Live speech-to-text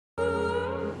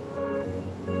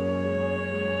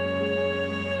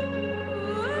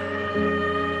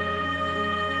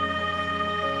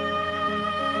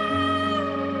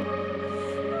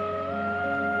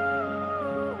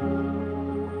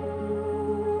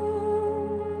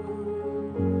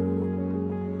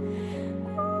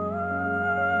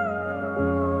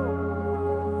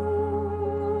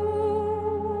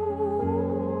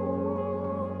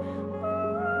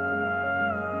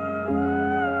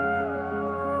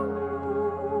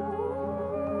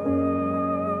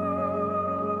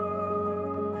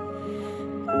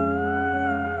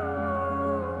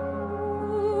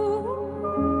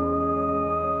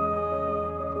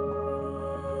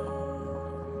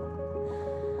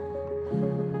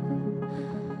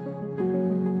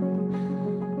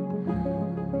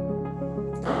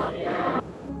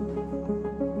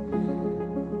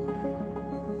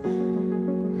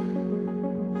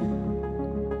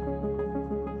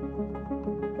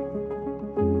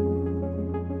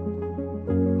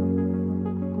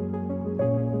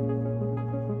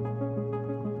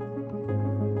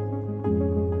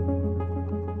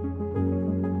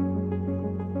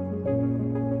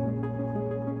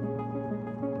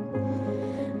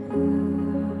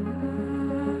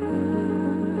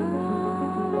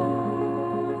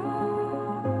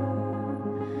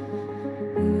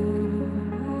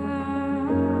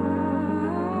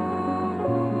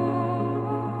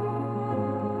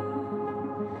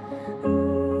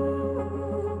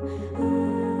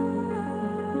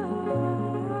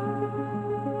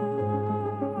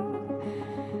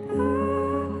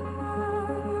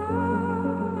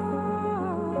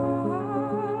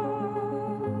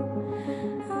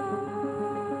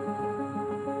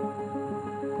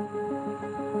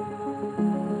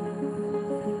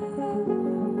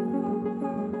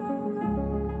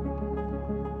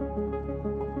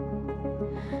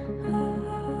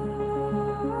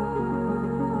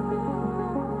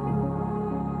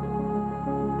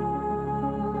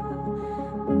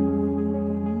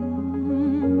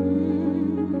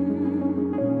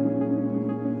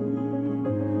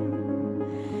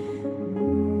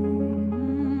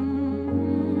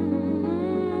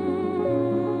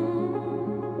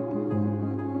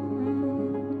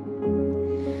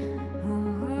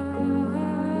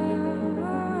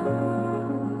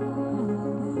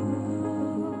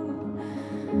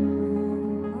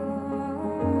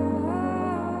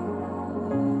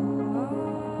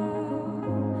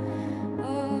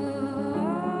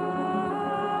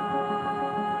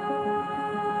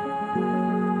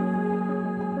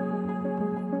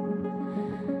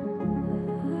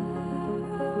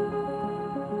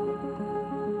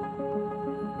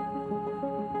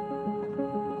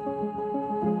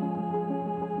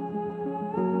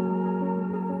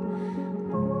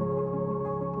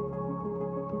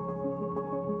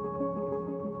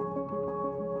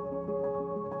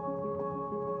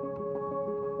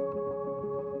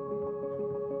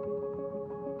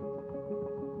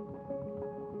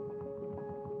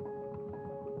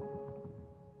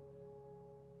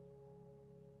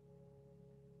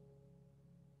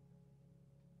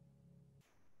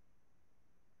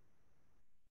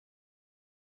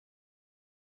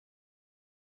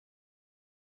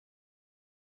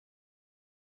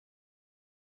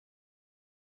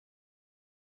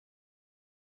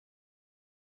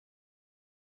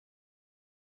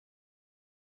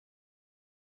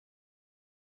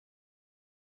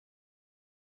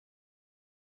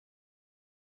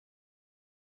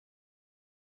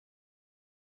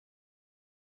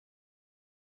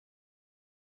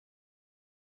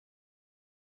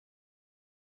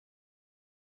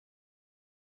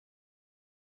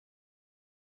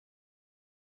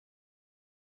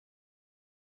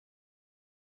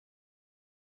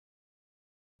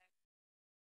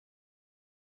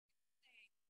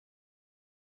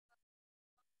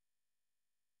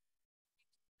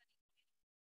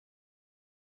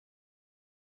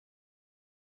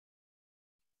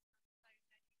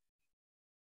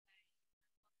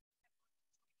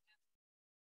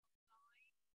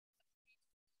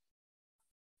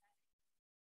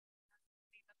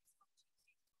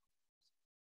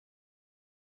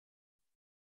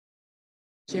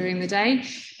during the day.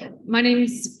 My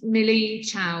name's Millie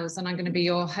Chowes and I'm going to be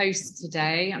your host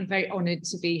today. I'm very honoured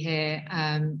to be here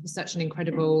for such an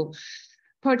incredible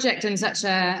project and such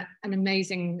an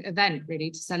amazing event,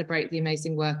 really, to celebrate the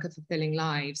amazing work of Fulfilling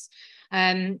Lives.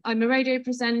 I'm a radio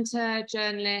presenter,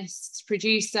 journalist,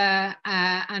 producer,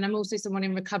 and I'm also someone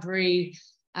in recovery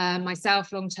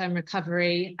myself, long-term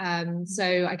recovery.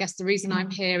 So I guess the reason I'm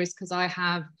here is because I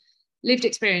have lived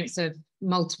experience of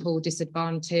multiple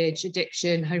disadvantage,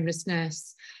 addiction,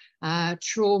 homelessness,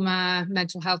 trauma,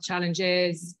 mental health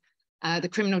challenges, the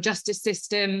criminal justice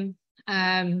system.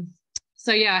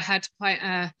 So yeah, I had quite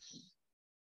a,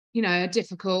 a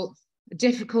difficult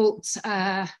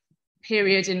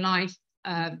period in life,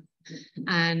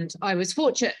 and I was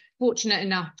fortunate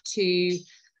enough to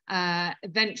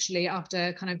eventually,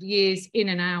 after kind of years in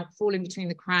and out, falling between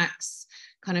the cracks,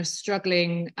 kind of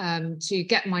struggling to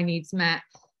get my needs met,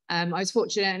 I was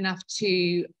fortunate enough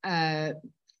to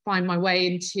find my way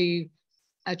into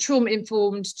a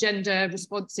trauma-informed,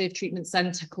 gender-responsive treatment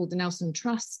centre called the Nelson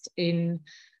Trust in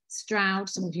Stroud,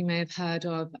 some of you may have heard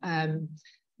of,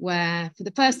 where for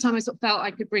the first time I sort of felt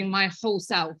I could bring my whole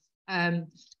self, and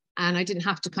I didn't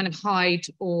have to kind of hide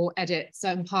or edit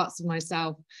certain parts of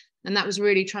myself. And that was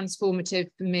really transformative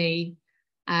for me.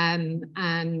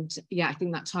 And yeah, I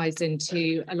think that ties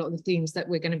into a lot of the themes that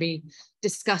we're going to be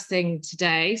discussing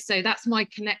today. So that's my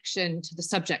connection to the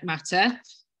subject matter.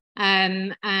 So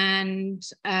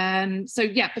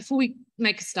yeah, before we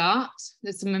make a start,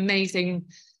 there's some amazing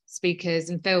speakers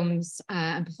and films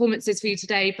and performances for you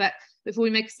today. But before we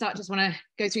make a start, just want to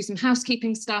go through some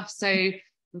housekeeping stuff. So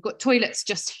we've got toilets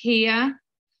just here.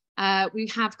 We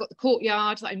have got the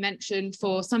courtyard that I mentioned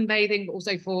for sunbathing, but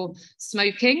also for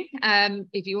smoking.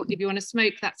 If you want to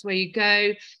smoke, that's where you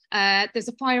go. There's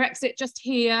a fire exit just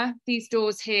here, these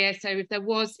doors here. So if there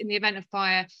was, in the event of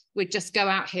fire, we'd just go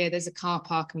out here. There's a car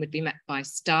park and would be met by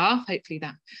staff. Hopefully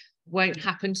that won't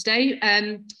happen today.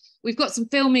 We've got some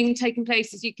filming taking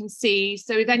place, as you can see.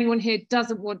 So if anyone here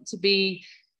doesn't want to be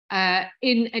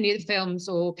in any of the films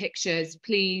or pictures,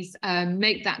 please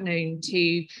make that known to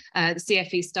the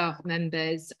CFE staff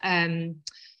members. And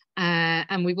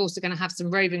we're also going to have some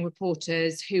roving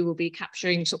reporters who will be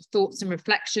capturing sort of thoughts and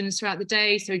reflections throughout the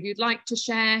day. So if you'd like to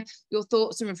share your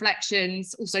thoughts and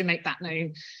reflections, also make that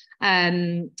known.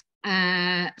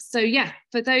 So yeah,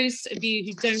 for those of you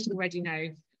who don't already know,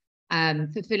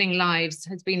 Fulfilling Lives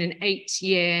has been an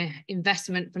 8-year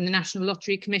investment from the National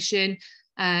Lottery Commission,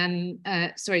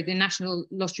 the National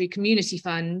Lottery Community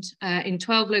Fund, in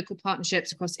 12 local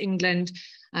partnerships across England.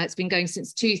 It's been going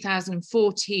since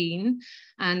 2014,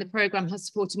 and the programme has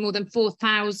supported more than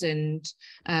 4,000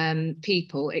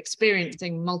 people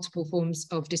experiencing multiple forms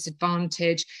of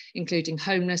disadvantage, including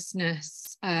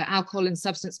homelessness, alcohol and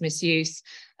substance misuse,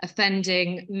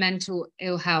 offending, mental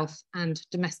ill health, and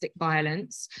domestic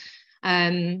violence.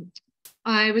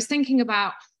 I was thinking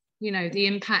about the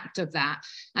impact of that.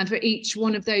 And for each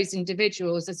one of those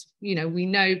individuals, as we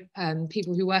know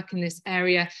people who work in this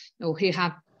area or who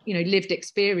have, lived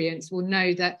experience will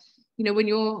know that, when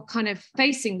you're kind of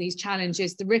facing these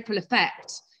challenges, the ripple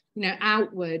effect,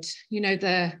 outward,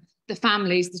 the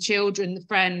families, the children, the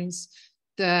friends,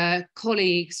 the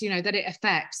colleagues, that it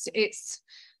affects, it's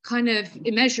kind of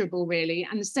immeasurable, really.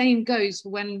 And the same goes for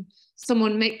when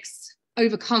someone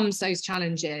overcomes those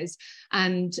challenges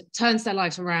and turns their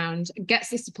life around and gets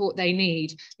the support they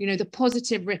need. The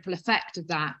positive ripple effect of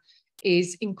that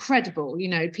is incredible.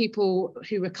 People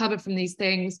who recover from these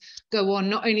things go on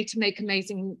not only to make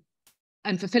amazing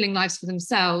and fulfilling lives for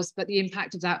themselves, but the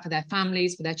impact of that for their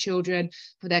families, for their children,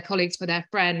 for their colleagues, for their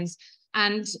friends.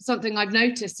 And something I've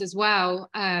noticed as well,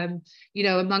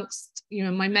 amongst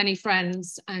my many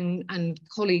friends and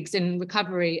colleagues in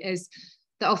recovery, is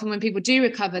that often when people do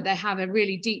recover, they have a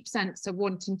really deep sense of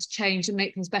wanting to change and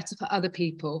make things better for other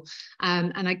people.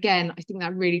 And again, I think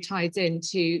that really ties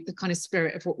into the kind of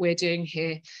spirit of what we're doing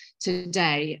here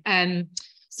today.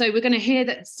 So we're going to hear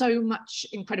that so much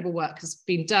incredible work has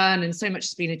been done and so much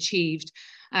has been achieved.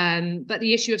 But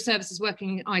the issue of services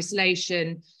working in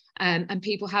isolation and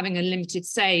people having a limited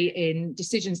say in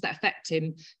decisions that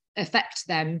affect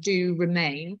them do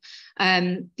remain.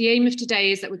 The aim of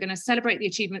today is that we're going to celebrate the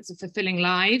achievements of Fulfilling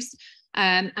Lives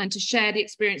and to share the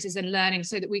experiences and learning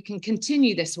so that we can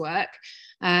continue this work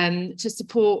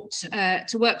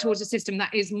to work towards a system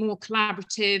that is more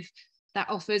collaborative, that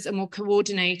offers a more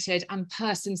coordinated and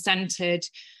person-centered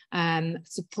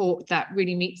support that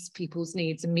really meets people's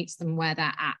needs and meets them where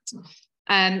they're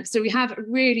at. So we have a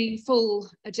really full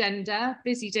agenda,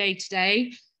 busy day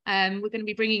today. We're going to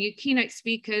be bringing you keynote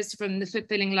speakers from the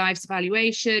Fulfilling Lives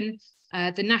evaluation,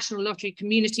 the National Lottery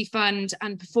Community Fund,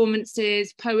 and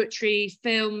performances, poetry,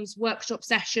 films, workshop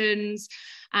sessions,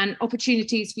 and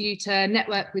opportunities for you to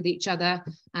network with each other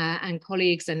and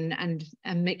colleagues and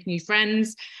make new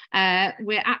friends.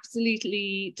 We're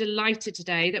absolutely delighted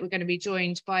today that we're going to be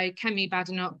joined by Kemi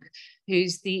Badenoch,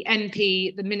 who's the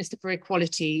MP, the Minister for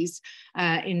Equalities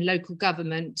in local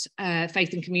government,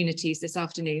 faith and communities this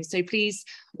afternoon. So please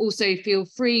also feel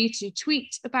free to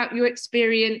tweet about your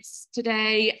experience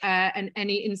today and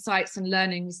any insights and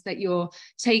learnings that you're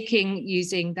taking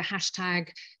using the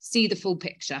hashtag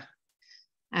 #SeeTheFullPicture.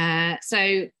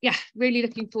 So yeah, really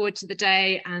looking forward to the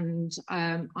day, and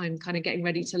I'm kind of getting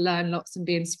ready to learn lots and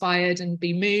be inspired and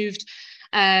be moved.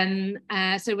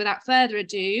 So without further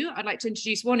ado, I'd like to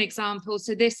introduce one example.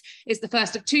 So this is the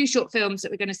first of 2 short films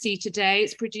that we're going to see today.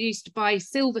 It's produced by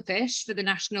Silverfish for the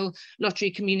National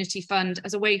Lottery Community Fund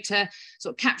as a way to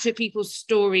sort of capture people's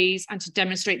stories and to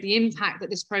demonstrate the impact that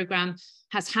this programme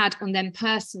has had on them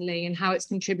personally and how it's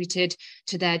contributed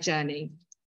to their journey.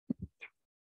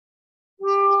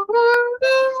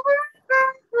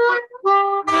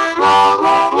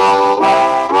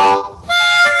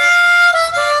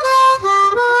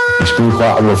 It's been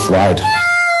quite a rough ride.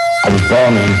 I was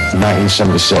born in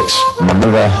 1976. My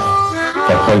mother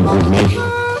got pregnant with me.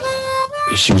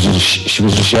 She was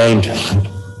ashamed.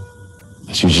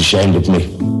 She was ashamed of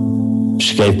me.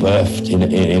 She gave birth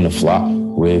in a flat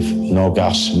with no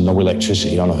gas, no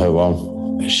electricity on her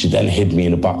own. She then hid me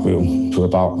in a back room for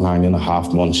about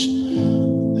 9.5 months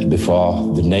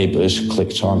before the neighbours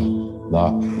clicked on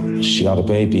that she had a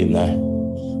baby in there.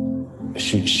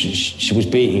 She was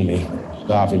beating me,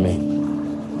 starving me.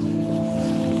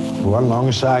 One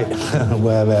long site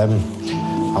where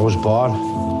I was born.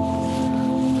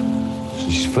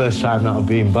 It's the first time that I've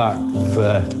been back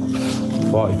for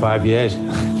 45 years.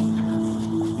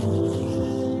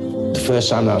 The first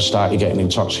time that I started getting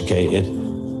intoxicated,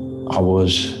 I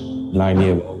was 9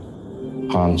 years old,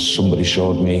 and somebody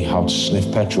showed me how to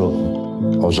sniff petrol.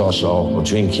 I was also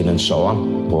drinking and so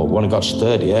on, but when I got to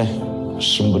third year,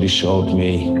 somebody showed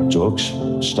me drugs,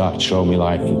 started showing me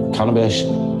like cannabis,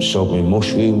 showed me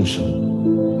mushrooms.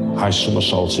 I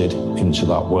somersaulted into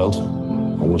that world.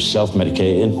 I was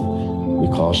self-medicating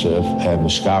because of the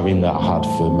scarring that I had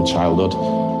from my childhood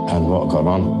and what had gone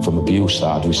on from abuse that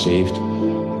I'd received.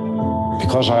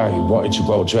 Because I wanted to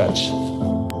grow dreads,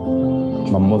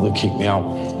 my mother kicked me out.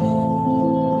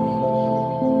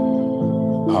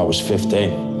 I was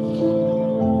 15.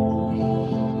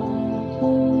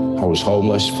 I was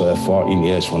homeless for 14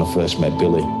 years when I first met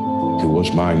Billy, who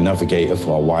was my navigator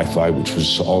for Wi-Fi, which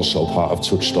was also part of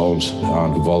Touchstones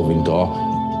and Evolving Door.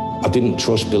 I didn't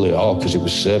trust Billy at all because it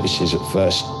was services at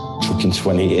first. It took him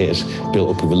 20 years,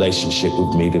 built up a relationship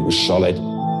with me that was solid.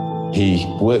 He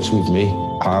worked with me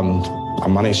and I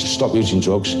managed to stop using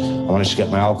drugs. I managed to get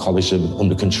my alcoholism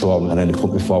under control, and then he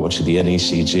put me forward to the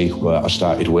NECG, where I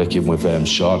started working with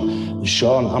Sean.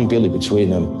 Sean and Billy,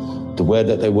 between them, the way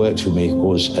that they worked with me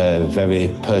was very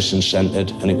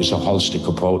person-centred, and it was a holistic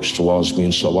approach towards me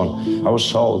and so on. I was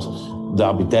told that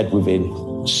I'd be dead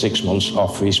within 6 months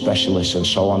off 3 specialists and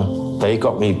so on. They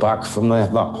got me back from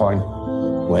that point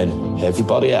when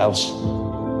everybody else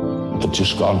had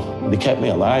just gone. They kept me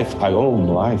alive. I own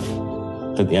life.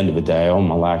 At the end of the day, I own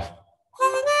my life.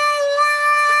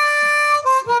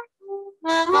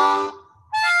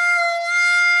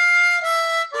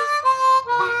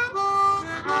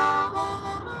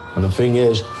 And the thing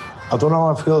is, I don't know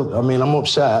how I feel. I mean, I'm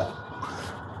upset,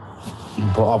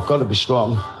 but I've got to be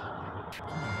strong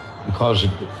because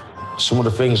some of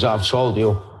the things that I've told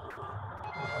you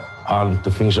and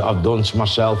the things that I've done to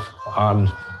myself and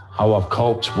how I've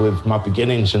coped with my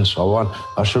beginnings and so on,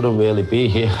 I shouldn't really be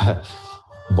here,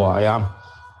 but I am.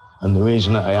 And the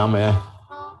reason that I am here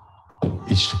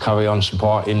is to carry on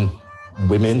supporting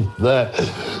women that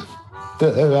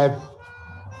are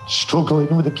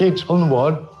struggling with the kids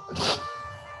unborn.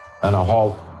 And I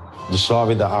hope the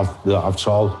story that I've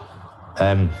told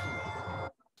can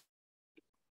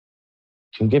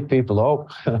give people hope,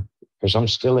 because I'm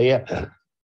still here.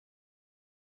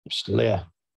 I'm still here.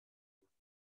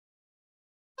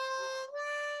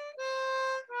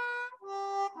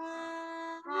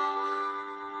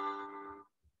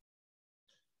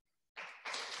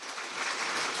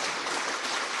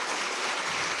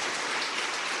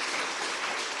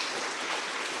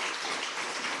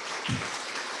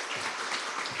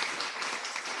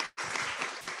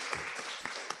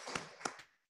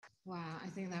 Wow, I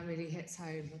think that really hits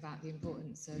home about the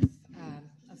importance of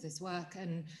this work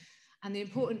and the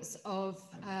importance of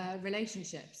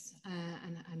relationships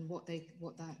and what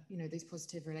that, you know, these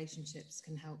positive relationships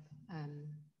can help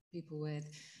people with.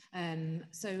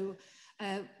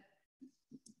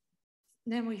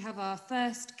 Then we have our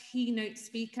first keynote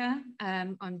speaker.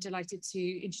 I'm delighted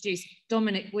to introduce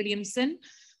Dominic Williamson.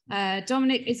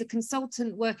 Dominic is a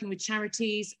consultant working with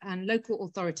charities and local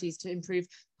authorities to improve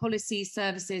policies,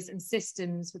 services and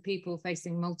systems for people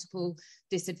facing multiple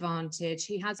disadvantage.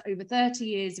 He has over 30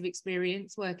 years of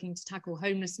experience working to tackle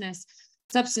homelessness,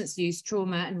 substance use,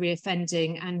 trauma and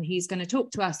reoffending, and he's going to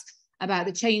talk to us about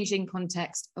the changing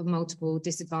context of multiple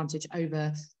disadvantage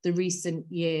over the recent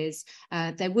years.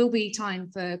 There will be time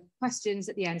for questions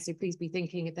at the end, so please be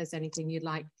thinking if there's anything you'd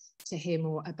like to hear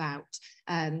more about.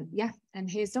 Yeah, and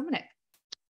here's Dominic.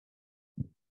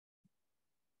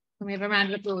 Can we have a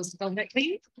round of applause for Dominic,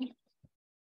 please?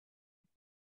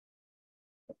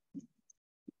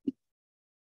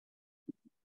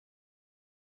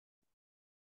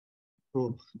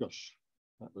 Oh gosh,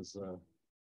 that was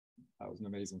an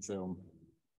amazing film.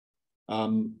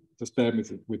 Just bear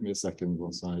with me a second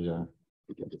once I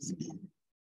get this.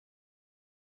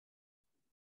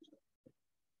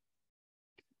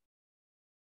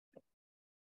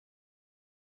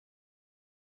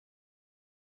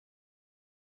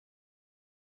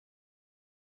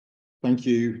 Thank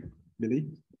you, Lily,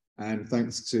 and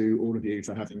thanks to all of you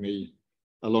for having me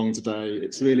along today.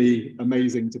 It's really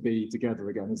amazing to be together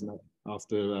again, isn't it?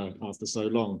 After so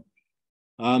long.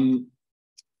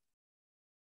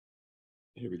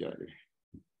 Here we go.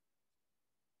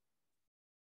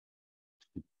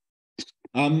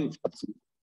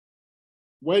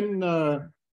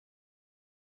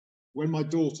 When my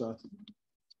daughter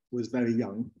was very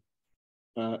young,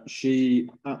 she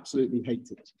absolutely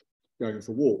hated going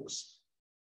for walks.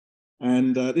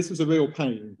 And this was a real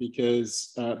pain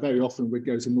because very often we'd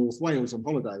go to North Wales on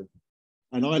holiday.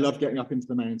 And I love getting up into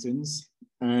the mountains.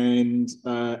 And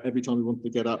every time we wanted to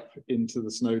get up into the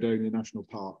Snowdonia National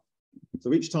Park.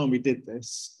 So each time we did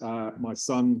this, my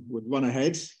son would run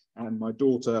ahead and my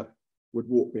daughter would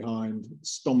walk behind,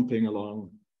 stomping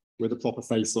along with a proper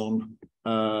face on.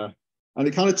 And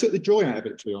it kind of took the joy out of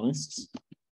it, to be honest.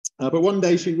 But one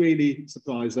day she really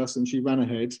surprised us and she ran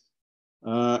ahead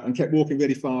and kept walking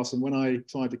really fast. And when I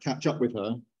tried to catch up with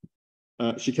her,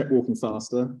 she kept walking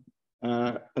faster.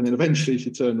 And then eventually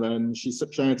she turned around and she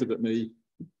shouted at me,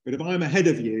 "But if I'm ahead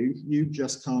of you, you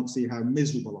just can't see how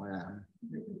miserable I am."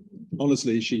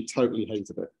 Honestly, she totally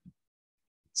hated it.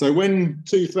 So when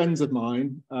two friends of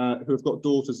mine who have got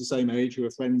daughters the same age, who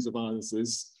are friends of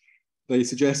Iris's, they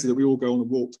suggested that we all go on a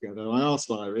walk together. I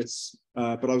asked Iris,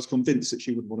 but I was convinced that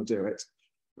she wouldn't want to do it.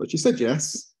 But she said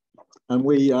yes. And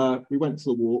we went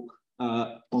for a walk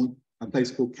on a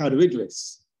place called Cadair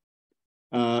Idris,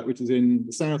 which is in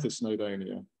the south of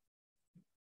Snowdonia.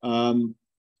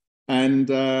 And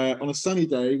on a sunny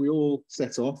day, we all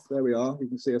set off. There we are. You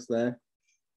can see us there.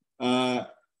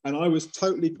 And I was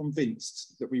totally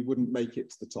convinced that we wouldn't make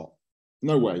it to the top.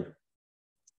 No way.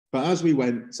 But as we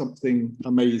went, something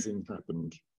amazing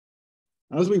happened.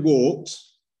 As we walked,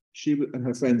 she and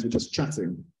her friends were just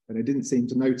chatting, and they didn't seem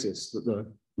to notice that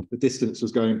the distance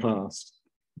was going past.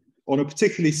 On a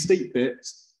particularly steep bit,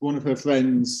 one of her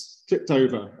friends tripped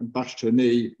over and bashed her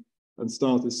knee and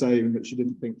started saying that she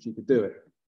didn't think she could do it.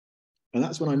 And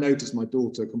that's when I noticed my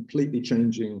daughter completely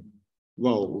changing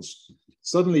roles.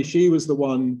 Suddenly she was the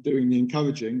one doing the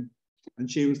encouraging, and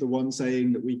she was the one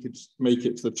saying that we could make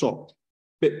it to the top,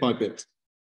 bit by bit.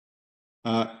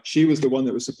 She was the one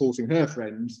that was supporting her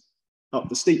friend up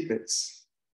the steep bits.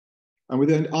 And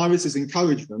with Iris's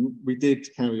encouragement, we did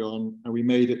carry on and we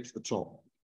made it to the top.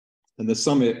 And the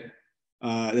summit,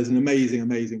 there's an amazing,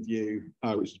 amazing view,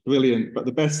 which is brilliant. But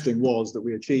the best thing was that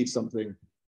we achieved something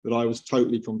that I was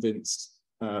totally convinced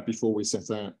before we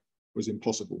set out was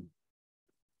impossible.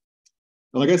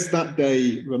 And I guess that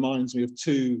day reminds me of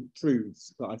two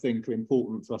truths that I think are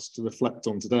important for us to reflect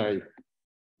on today.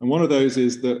 And one of those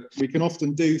is that we can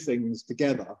often do things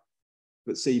together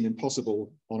that seem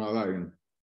impossible on our own.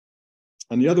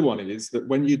 And the other one is that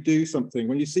when you do something,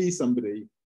 when you see somebody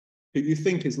who you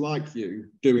think is like you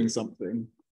doing something,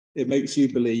 it makes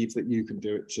you believe that you can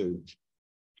do it too.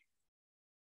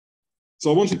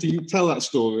 So I wanted to tell that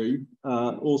story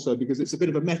also because it's a bit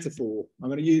of a metaphor. I'm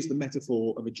going to use the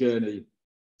metaphor of a journey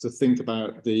to think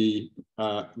about the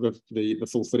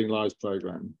Fulfilling Lives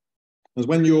programme. Because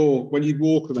when you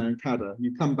walk around Cadair,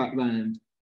 you come back round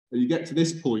and you get to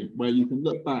this point where you can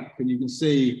look back and you can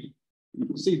see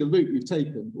the route you've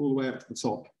taken all the way up to the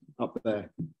top, up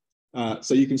there.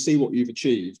 So you can see what you've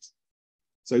achieved.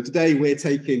 So today we're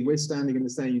standing in the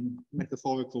same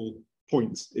metaphorical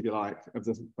point, if you like, of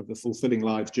the Fulfilling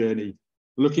Lives journey,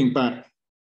 looking back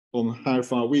on how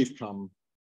far we've come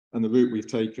and the route we've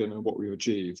taken and what we've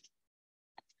achieved.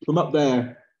 From up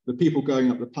there, the people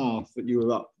going up the path that you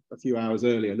were up a few hours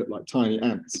earlier look like tiny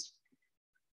ants.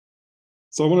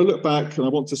 So I want to look back and I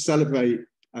want to celebrate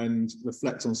and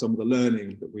reflect on some of the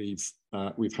learning that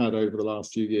we've had over the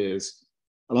last few years.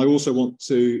 And I also want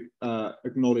to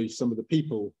acknowledge some of the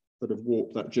people that have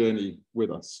walked that journey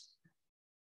with us.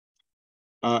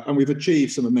 And we've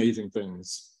achieved some amazing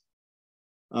things.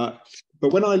 But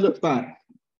when I look back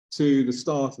to the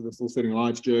start of the Fulfilling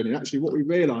Lives journey, actually what we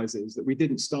realise is that we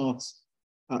didn't start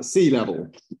at sea level.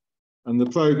 And the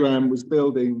programme was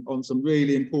building on some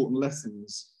really important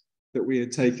lessons that we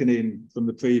had taken in from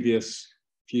the previous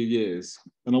few years.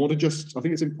 And I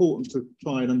think it's important to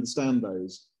try and understand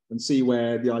those and see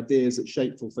where the ideas that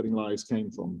shape Fulfilling Lives came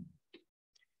from.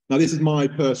 Now, this is my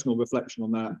personal reflection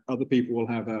on that. Other people will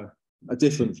have a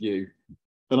different view.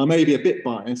 And I may be a bit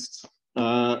biased,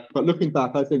 but looking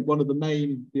back, I think one of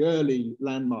the early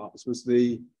landmarks was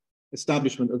the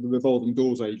establishment of the Revolving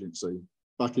Doors Agency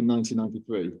back in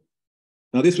 1993.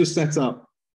 Now, this was set up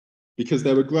because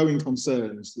there were growing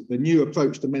concerns that the new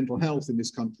approach to mental health in this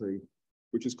country,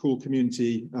 which is called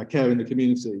community care in the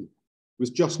community, was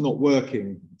just not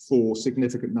working for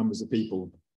significant numbers of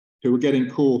people who were getting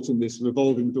caught in this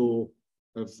revolving door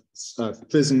of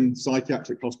prison,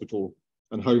 psychiatric hospital,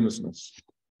 and homelessness.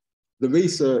 The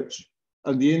research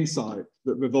and the insight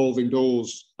that Revolving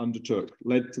Doors undertook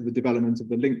led to the development of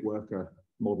the link worker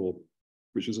model,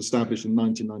 which was established in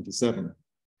 1997.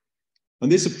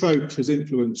 And this approach has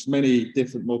influenced many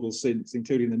different models since,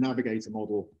 including the Navigator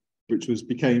model, which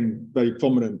became very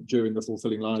prominent during the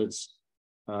Fulfilling Lives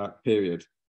period.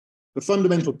 The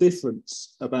fundamental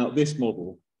difference about this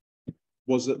model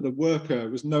was that the worker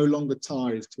was no longer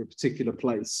tied to a particular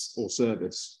place or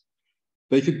service.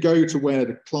 They could go to where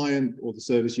the client or the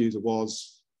service user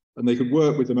was, and they could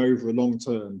work with them over a long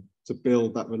term to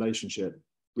build that relationship,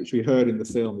 which we heard in the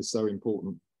film is so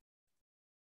important.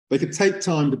 They could take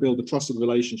time to build a trusted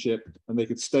relationship, and they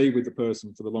could stay with the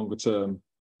person for the longer term.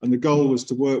 And the goal was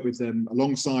to work with them,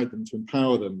 alongside them, to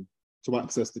empower them to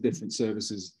access the different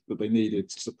services that they needed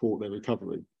to support their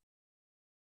recovery.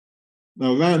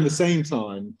 Now, around the same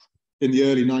time, in the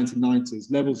early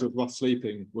 1990s, levels of rough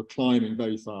sleeping were climbing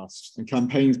very fast, and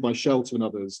campaigns by Shelter and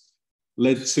others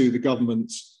led to the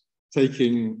government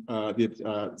taking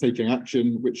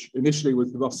action, which initially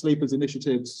was the Rough Sleepers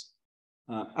Initiatives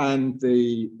and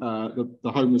the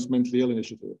Homeless Mentally Ill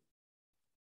Initiative.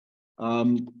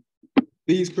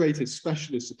 These created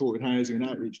specialist supported housing and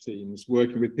outreach teams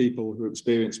working with people who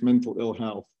experienced mental ill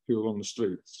health who were on the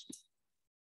streets.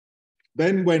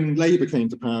 Then when Labour came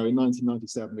to power in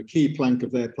 1997, a key plank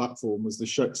of their platform was the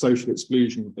social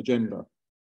exclusion agenda.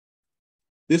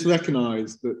 This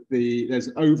recognised that there's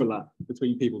an overlap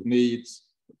between people's needs,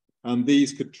 and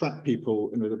these could trap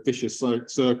people in a vicious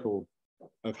circle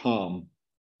of harm.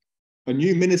 A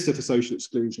new Minister for Social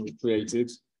Exclusion was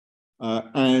created,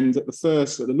 and at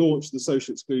the launch of the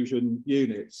Social Exclusion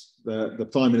Unit, the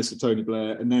Prime Minister, Tony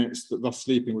Blair, announced that rough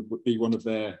sleeping would be one of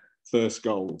their first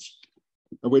goals.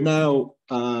 And we're now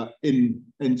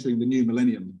entering the new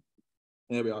millennium.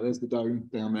 There we are, there's the dome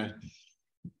down there.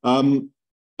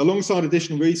 Alongside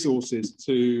additional resources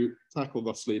to tackle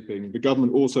rough sleeping, the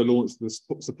government also launched the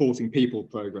Supporting People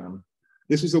programme.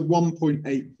 This was a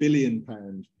 £1.8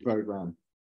 billion programme,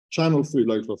 channeled through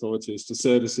local authorities to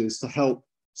services to help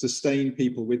sustain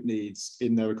people with needs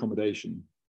in their accommodation.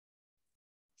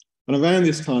 And around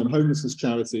this time, homelessness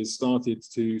charities started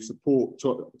to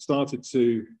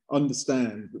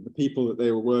understand that the people that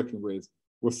they were working with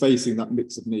were facing that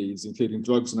mix of needs, including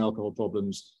drugs and alcohol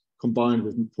problems, combined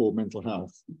with poor mental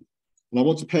health. And I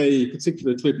want to pay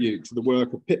particular tribute to the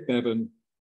work of Pip Bevan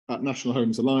at National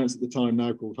Homeless Alliance, at the time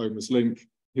now called Homeless Link,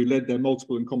 who led their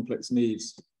multiple and complex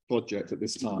needs project at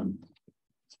this time.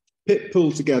 Pip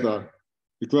pulled together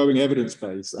the growing evidence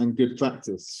base and good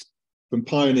practice from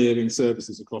pioneering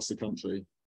services across the country.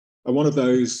 And one of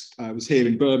those was here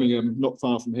in Birmingham, not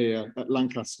far from here, at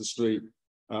Lancaster Street,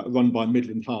 run by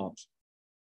Midland Heart.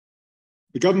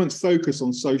 The government's focus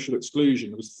on social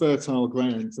exclusion was fertile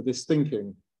ground for this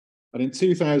thinking. And in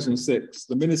 2006,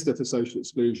 the Minister for Social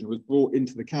Exclusion was brought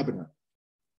into the cabinet.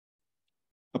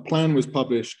 A plan was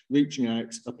published, reaching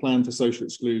out, a plan for social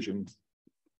exclusion.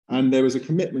 And there was a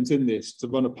commitment in this to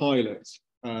run a pilot,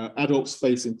 adults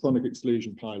facing chronic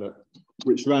exclusion pilot,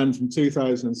 which ran from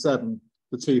 2007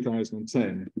 to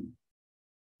 2010.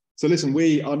 So listen,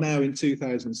 we are now in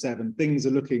 2007. Things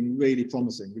are looking really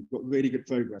promising. We've got really good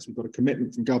progress. We've got a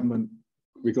commitment from government.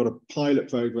 We've got a pilot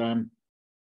programme.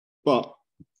 But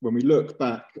when we look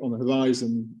back on the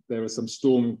horizon, there are some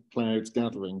storm clouds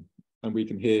gathering, and we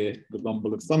can hear the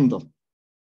rumble of thunder.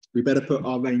 We better put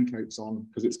our raincoats on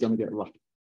because it's going to get rough.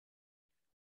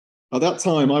 At that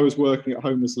time, I was working at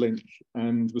Homeless Link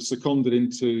and was seconded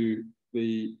into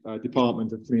the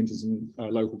Department of Communities and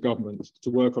Local Government to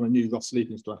work on a new rough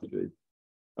sleeping strategy.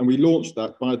 And we launched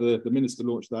that, the Minister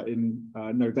launched that in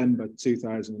November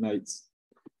 2008.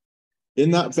 In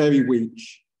that very week,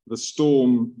 the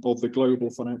storm of the global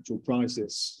financial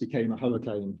crisis became a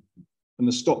hurricane and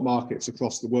the stock markets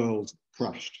across the world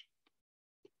crashed.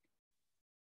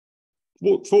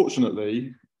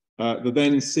 Fortunately, the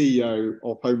then CEO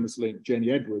of Homeless Link,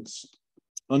 Jenny Edwards,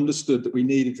 understood that we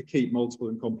needed to keep multiple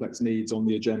and complex needs on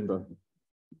the agenda.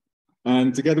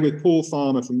 And together with Paul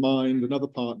Farmer from Mind and other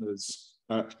partners,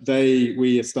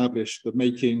 we established the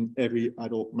Making Every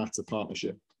Adult Matter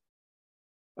partnership.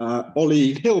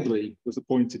 Ollie Hilbury was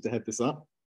appointed to head this up,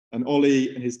 and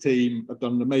Ollie and his team have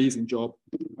done an amazing job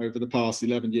over the past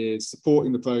 11 years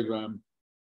supporting the programme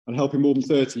and helping more than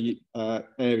 30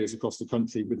 areas across the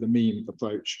country with the MEME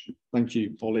approach. Thank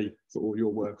you, Ollie, for all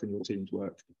your work and your team's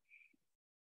work.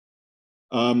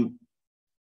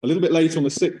 A little bit later, on the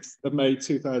 6th of May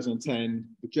 2010,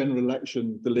 the general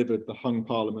election delivered the hung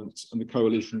parliament and the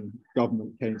coalition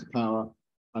government came to power,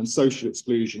 and social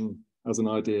exclusion as an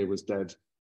idea was dead.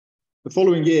 The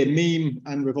following year, MEME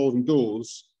and Revolving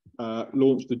Doors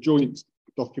launched a joint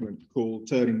document called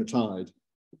Turning the Tide.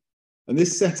 And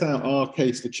this set out our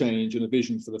case for change and a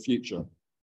vision for the future.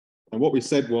 And what we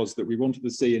said was that we wanted to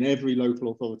see in every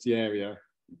local authority area,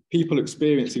 people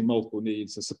experiencing multiple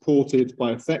needs are supported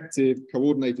by effective,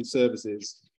 coordinated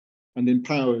services and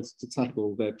empowered to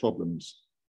tackle their problems.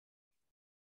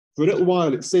 For a little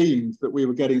while, it seemed that we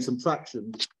were getting some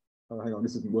traction. Oh, hang on,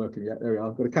 this isn't working yet. There we are.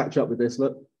 I've got to catch up with this.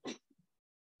 Look.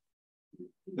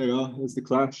 There we are. There's the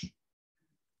crash.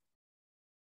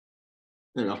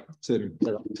 There we are. There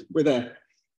we are. We're there.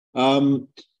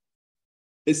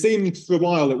 It seemed for a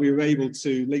while that we were able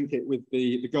to link it with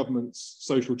the government's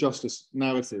social justice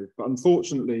narrative, but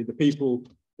unfortunately, the people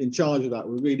in charge of that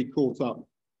were really caught up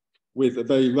with a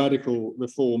very radical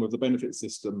reform of the benefit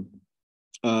system,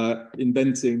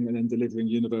 inventing and then delivering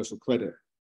universal credit.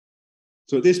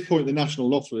 So at this point, the National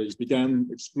Lottery began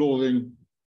exploring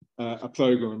a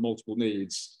programme of multiple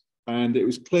needs, and it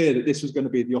was clear that this was going to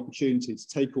be the opportunity to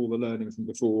take all the learning from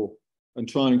before and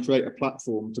try and create a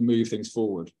platform to move things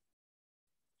forward.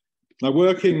 Now,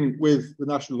 working with the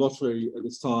National Lottery at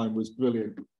this time was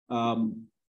brilliant. And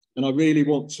I really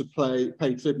want to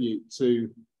pay tribute to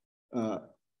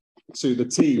the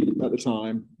team at the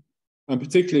time, and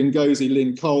particularly Ngozi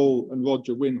Lynn Cole and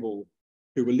Roger Winhall,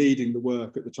 who were leading the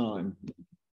work at the time.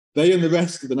 They and the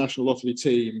rest of the National Lottery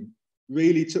team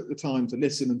really took the time to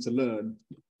listen and to learn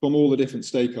from all the different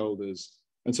stakeholders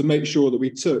and to make sure that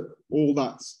we took all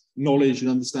that knowledge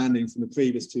and understanding from the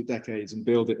previous 2 decades and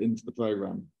build it into the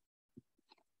programme.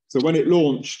 So when it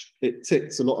launched, it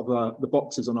ticked a lot of the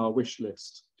boxes on our wish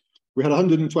list. We had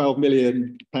 £112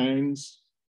 million.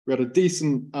 We had a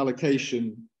decent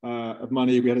allocation of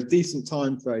money. We had a decent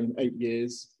time frame, 8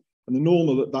 years. And the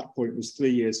normal at that point was 3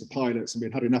 years for pilots, and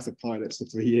we'd had enough of pilots for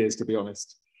 3 years, to be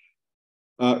honest.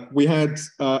 We had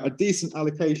a decent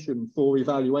allocation for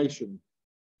evaluation.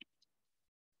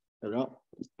 There we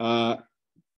are.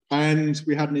 And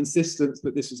we had an insistence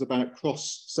that this was about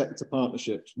cross-sector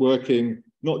partnerships, working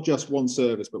not just one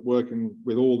service, but working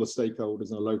with all the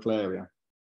stakeholders in a local area.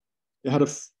 It had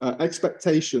an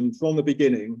expectation from the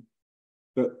beginning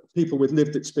that people with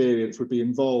lived experience would be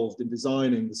involved in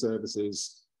designing the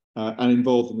services and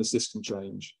involved in the system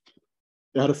change.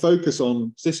 It had a focus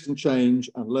on system change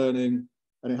and learning,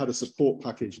 and it had a support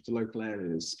package to local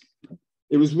areas.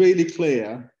 It was really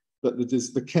clear that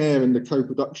the care and the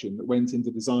co-production that went into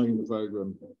designing the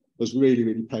programme has really,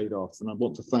 really paid off. And I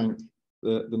want to thank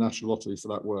the National Lottery for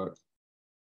that work.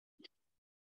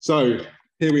 So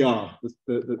here we are.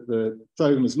 The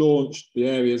programme is launched, the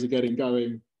areas are getting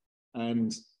going,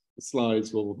 and the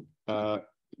slides will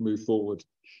move forward.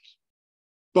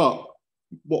 But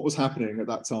what was happening at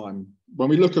that time? When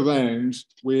we look around,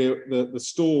 the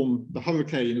storm, the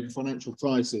hurricane of the financial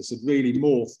crisis had really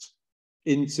morphed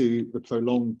into the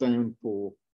prolonged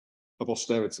downpour of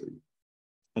austerity.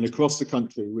 And across the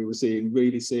country, we were seeing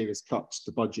really serious cuts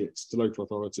to budgets, to local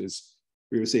authorities.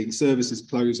 We were seeing services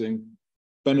closing,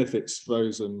 benefits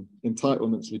frozen,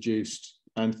 entitlements reduced,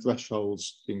 and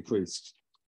thresholds increased.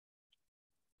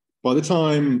 By the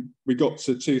time we got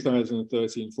to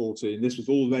 2013-14, this was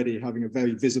already having a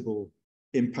very visible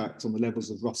impact on the levels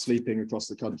of rough sleeping across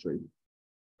the country.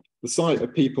 The sight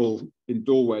of people in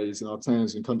doorways in our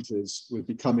towns and countries was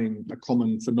becoming a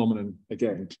common phenomenon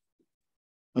again.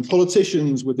 And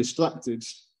politicians were distracted.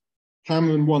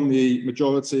 Cameron won the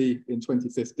majority in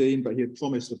 2015, but he had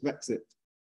promised a Brexit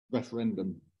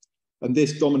referendum. And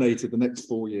this dominated the next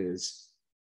 4 years.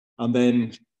 And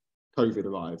then COVID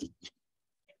arrived.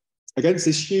 Against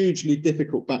this hugely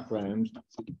difficult background,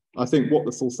 I think what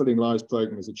the Fulfilling Lives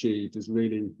programme has achieved is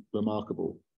really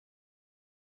remarkable.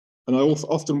 And I also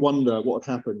often wonder what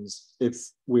happens if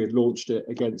we had launched it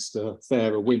against a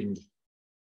fairer wind.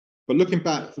 But looking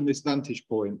back from this vantage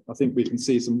point, I think we can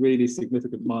see some really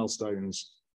significant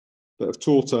milestones that have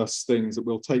taught us things that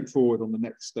we'll take forward on the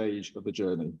next stage of the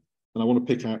journey. And I want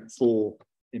to pick out 4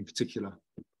 in particular.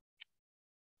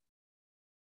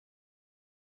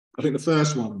 I think the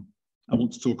first one I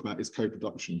want to talk about is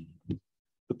co-production.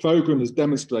 The programme has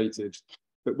demonstrated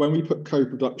that when we put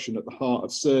co-production at the heart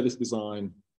of service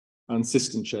design and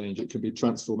system change, it can be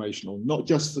transformational, not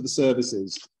just for the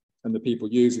services and the people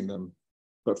using them,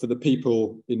 but for the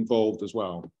people involved as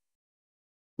well.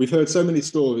 We've heard so many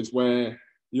stories where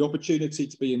the opportunity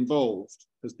to be involved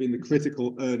has been the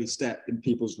critical early step in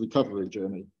people's recovery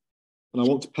journey. And I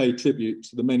want to pay tribute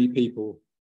to the many people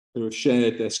who have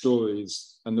shared their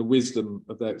stories and the wisdom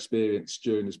of their experience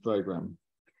during this programme.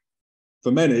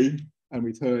 For many, and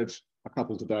we've heard a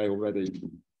couple today already,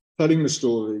 telling the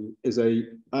story is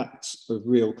an act of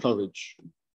real courage.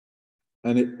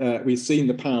 And we've seen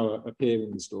the power of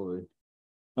hearing the story.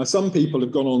 Now, some people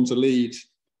have gone on to lead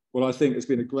what I think has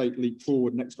been a great leap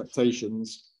forward in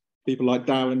expectations. People like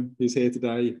Darren, who's here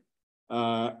today,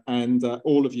 and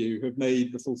all of you have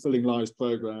made the Fulfilling Lives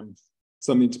programme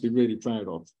something to be really proud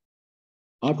of.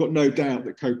 I've got no doubt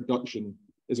that co-production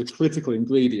is a critical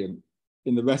ingredient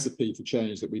in the recipe for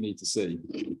change that we need to see.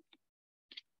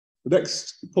 The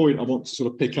next point I want to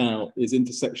sort of pick out is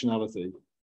intersectionality.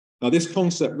 Now, this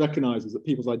concept recognises that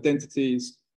people's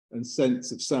identities and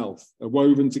sense of self are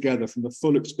woven together from the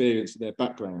full experience of their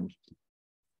background.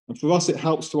 And for us, it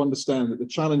helps to understand that the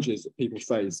challenges that people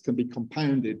face can be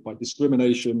compounded by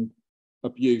discrimination,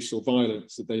 abuse, or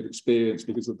violence that they've experienced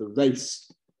because of their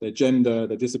race, their gender,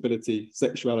 their disability,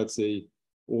 sexuality,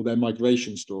 or their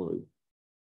migration story.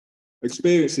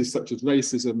 Experiences such as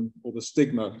racism or the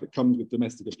stigma that comes with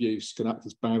domestic abuse can act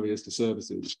as barriers to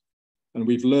services. And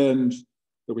we've learned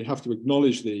that we have to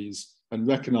acknowledge these and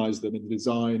recognise them in the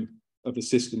design of the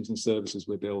systems and services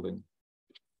we're building.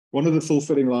 One of the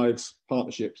Fulfilling Lives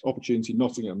partnerships, Opportunity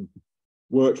Nottingham,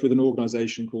 worked with an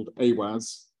organisation called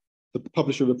AWAS to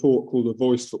publish a report called A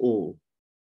Voice for All.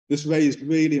 This raised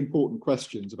really important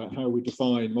questions about how we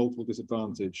define multiple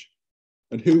disadvantage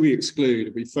and who we exclude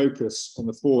if we focus on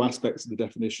the 4 aspects of the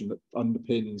definition that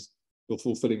underpins the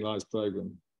Fulfilling Lives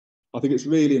programme. I think it's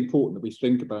really important that we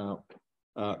think about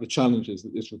the challenges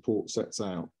that this report sets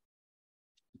out.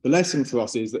 The lesson for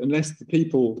us is that unless the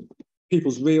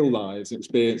people's real lives and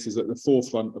experiences are at the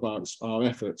forefront of our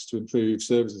efforts to improve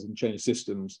services and change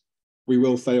systems, we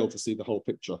will fail to see the whole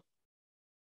picture.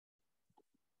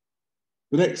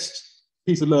 The next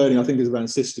piece of learning, I think, is around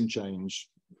system change.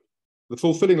 The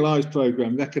Fulfilling Lives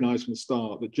programme recognised from the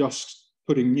start that just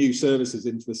putting new services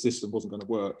into the system wasn't going to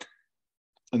work.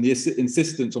 And the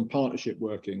insistence on partnership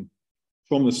working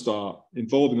from the start,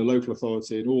 involving the local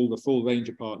authority and all the full range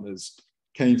of partners,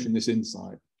 came from this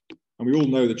insight. And we all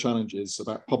know the challenges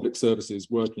about public services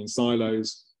working in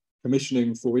silos,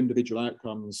 commissioning for individual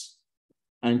outcomes,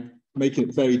 and making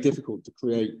it very difficult to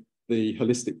create the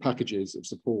holistic packages of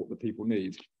support that people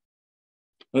need.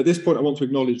 And at this point, I want to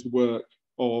acknowledge the work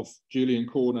of Julian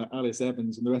Corner, Alice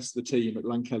Evans, and the rest of the team at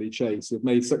Lankelly Chase, who have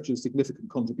made such a significant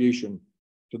contribution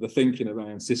to the thinking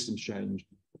around systems change,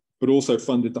 but also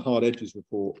funded the Hard Edges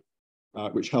report,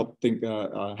 which helped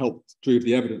prove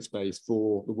the evidence base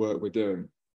for the work we're doing.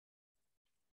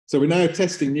 So we're now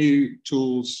testing new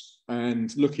tools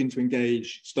and looking to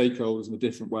engage stakeholders in a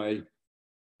different way.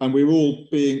 And we're all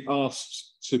being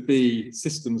asked to be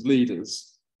systems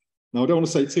leaders. Now, I don't want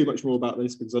to say too much more about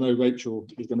this because I know Rachel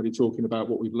is going to be talking about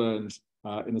what we've learned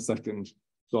in a second,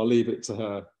 so I'll leave it to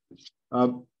her.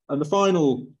 And the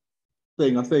final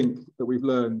thing I think that we've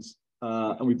learned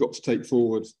and we've got to take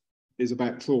forward is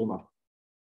about trauma.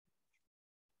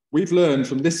 We've learned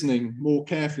from listening more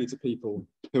carefully to people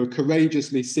who are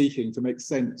courageously seeking to make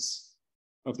sense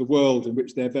of the world in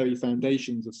which their very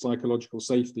foundations of psychological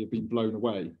safety have been blown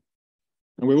away.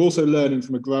 And we're also learning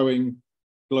from a growing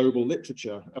global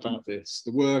literature about this,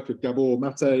 the work of Gabor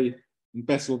Mate and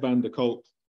Bessel van der Kolk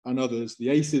and others, the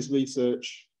ACEs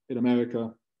research in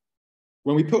America.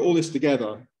 When we put all this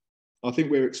together, I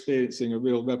think we're experiencing a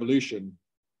real revolution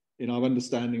in our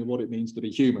understanding of what it means to be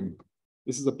human.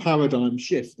 This is a paradigm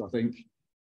shift, I think,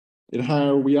 in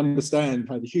how we understand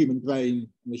how the human brain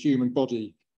and the human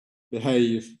body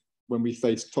behave when we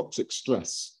face toxic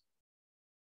stress.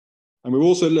 And we're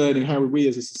also learning how we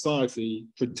as a society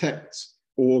protect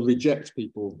or reject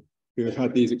people who have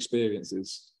had these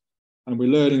experiences. And we're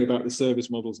learning about the service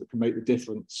models that can make the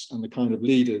difference and the kind of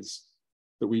leaders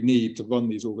that we need to run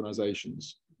these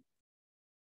organisations.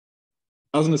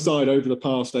 As an aside, over the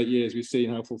past 8 years, we've seen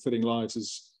how Fulfilling Lives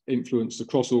has influenced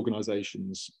across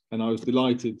organisations. And I was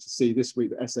delighted to see this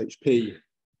week that SHP,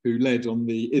 who led on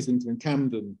the Islington and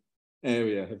Camden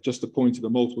area, have just appointed a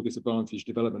multiple disadvantage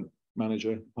development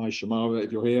manager, hi Shamara,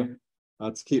 if you're here,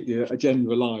 to keep the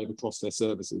agenda alive across their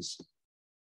services.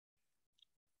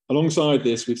 Alongside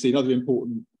this, we've seen other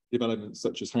important developments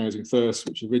such as Housing First,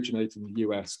 which originated in the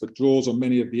US, but draws on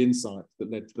many of the insights that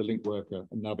led to the link worker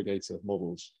and navigator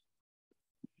models.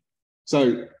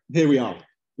 So here we are.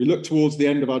 We look towards the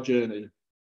end of our journey.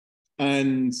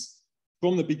 And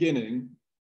from the beginning,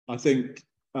 I think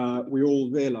we all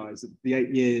realized that the 8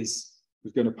 years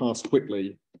was going to pass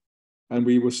quickly. And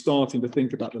we were starting to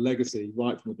think about the legacy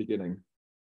right from the beginning.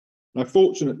 Now,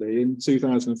 fortunately, in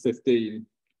 2015,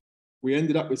 we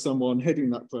ended up with someone heading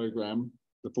that program,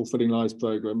 the Fulfilling Lives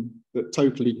program, that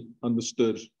totally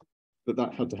understood that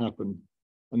that had to happen.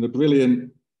 And the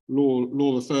brilliant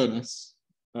Laura Furness,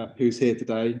 who's here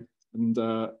today, and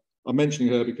I'm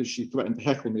mentioning her because she threatened to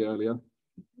heckle me earlier,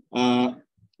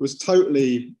 was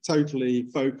totally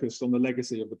focused on the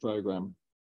legacy of the program.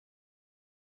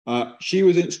 She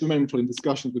was instrumental in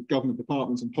discussions with government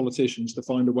departments and politicians to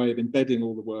find a way of embedding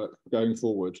all the work going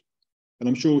forward. And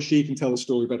I'm sure she can tell the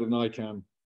story better than I can,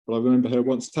 but I remember her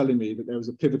once telling me that there was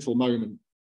a pivotal moment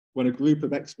when a group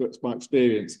of experts by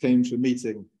experience came to a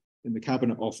meeting in the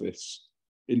Cabinet Office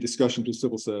in discussions with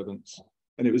civil servants.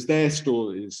 And it was their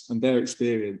stories and their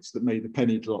experience that made the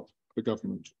penny drop for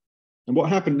government. And what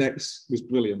happened next was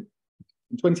brilliant.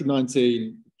 In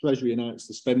 2019, Treasury announced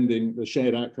the spending, the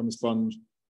Shared Outcomes Fund,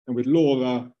 and with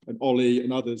Laura and Ollie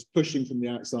and others pushing from the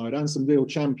outside and some real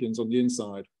champions on the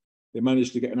inside, they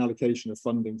managed to get an allocation of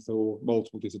funding for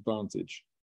multiple disadvantage.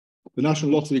 The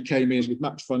National Lottery came in with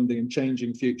match funding and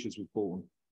Changing Futures was born.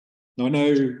 Now I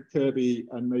know Kirby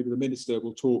and maybe the Minister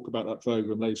will talk about that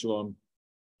programme later on,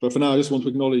 but for now I just want to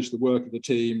acknowledge the work of the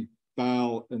team,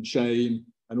 Val and Shane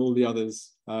and all the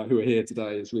others who are here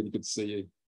today. It's really good to see you.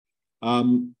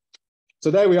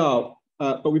 So there we are,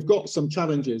 but we've got some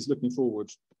challenges looking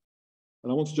forward,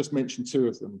 and I want to just mention two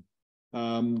of them.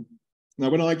 Now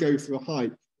when I go for a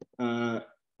hike,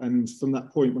 and from that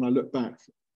point, when I look back,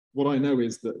 what I know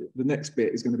is that the next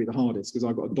bit is going to be the hardest because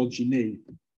I've got a dodgy knee,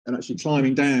 and actually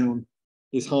climbing down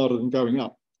is harder than going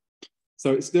up.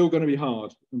 So it's still going to be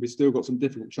hard, and we've still got some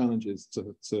difficult challenges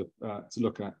to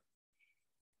look at.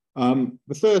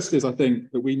 The first is, I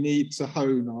think, that we need to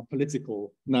hone our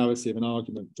political narrative and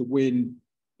argument to win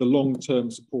the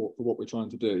long-term support for what we're trying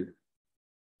to do.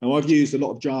 Now, I've used a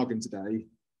lot of jargon today: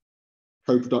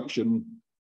 co-production,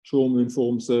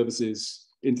 trauma-informed services,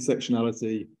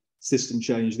 intersectionality, system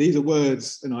change. These are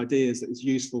words and ideas that is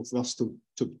useful for us to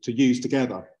use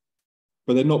together,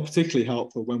 but they're not particularly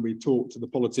helpful when we talk to the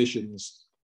politicians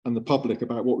and the public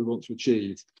about what we want to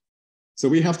achieve. So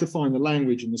we have to find the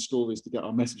language and the stories to get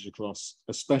our message across,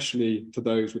 especially to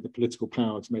those with the political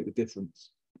power to make the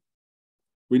difference.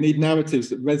 We need narratives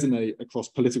that resonate across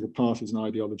political parties and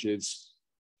ideologies.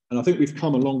 And I think we've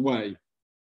come a long way.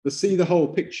 The see the whole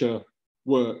picture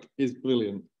work is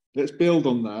brilliant. Let's build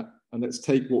on that and let's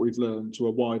take what we've learned to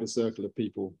a wider circle of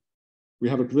people. We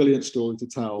have a brilliant story to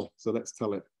tell, so let's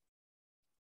tell it.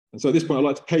 And so at this point, I'd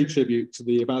like to pay tribute to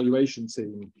the evaluation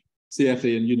team,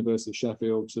 CFE and University of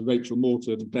Sheffield, to Rachel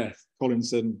Morton, Beth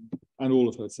Collinson, and all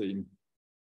of her team.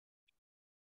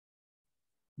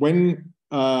 When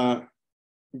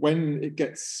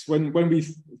we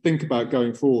think about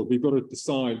going forward, we've got to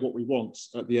decide what we want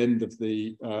at the end of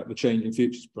the Changing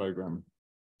Futures programme.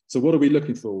 So what are we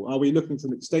looking for? Are we looking for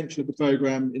an extension of the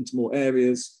programme into more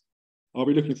areas? Are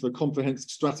we looking for a comprehensive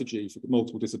strategy for the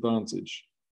multiple disadvantage?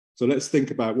 So let's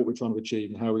think about what we're trying to achieve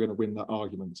and how we're going to win that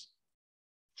argument.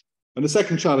 And the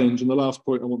second challenge, and the last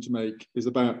point I want to make, is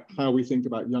about how we think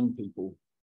about young people.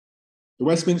 The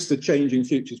Westminster Changing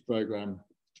Futures programme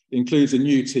includes a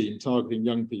new team targeting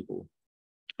young people.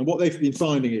 And what they've been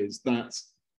finding is that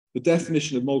the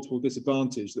definition of multiple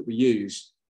disadvantage that we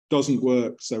use doesn't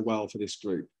work so well for this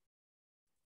group.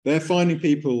 They're finding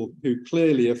people who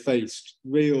clearly have faced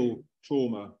real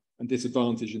trauma and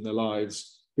disadvantage in their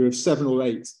lives, who have 7 or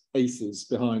 8 ACEs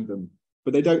behind them,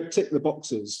 but they don't tick the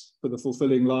boxes for the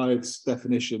Fulfilling Lives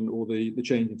definition or the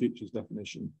Changing Futures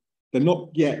definition. They're not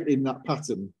yet in that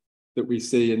pattern that we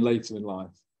see in later in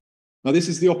life. Now, this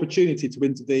is the opportunity to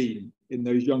intervene in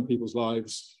those young people's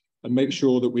lives and make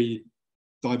sure that we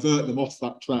divert them off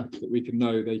that track that we can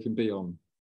know they can be on.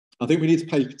 I think we need to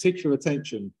pay particular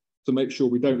attention to make sure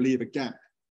we don't leave a gap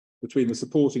between the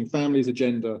supporting families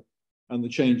agenda and the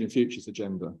Changing Futures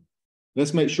agenda.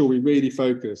 Let's make sure we really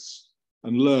focus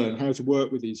and learn how to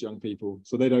work with these young people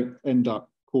so they don't end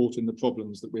up caught in the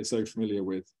problems that we're so familiar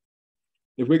with.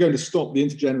 If we're going to stop the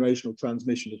intergenerational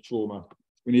transmission of trauma,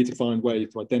 we need to find ways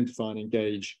to identify and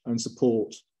engage and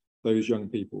support those young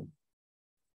people.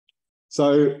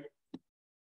 So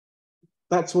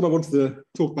that's what I wanted to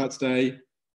talk about today.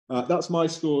 That's my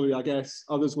story, I guess.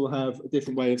 Others will have a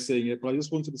different way of seeing it, but I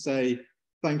just wanted to say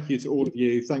thank you to all of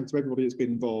you. Thanks to everybody that's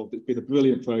been involved. It's been a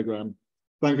brilliant programme.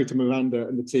 Thank you to Miranda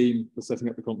and the team for setting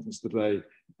up the conference today.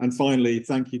 And finally,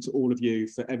 thank you to all of you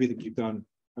for everything you've done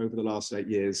over the last 8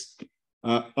 years.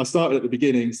 I started at the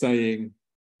beginning saying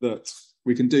that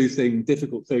we can do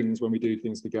difficult things when we do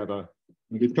things together.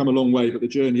 And we've come a long way, but the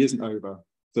journey isn't over.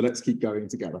 So let's keep going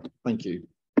together. Thank you.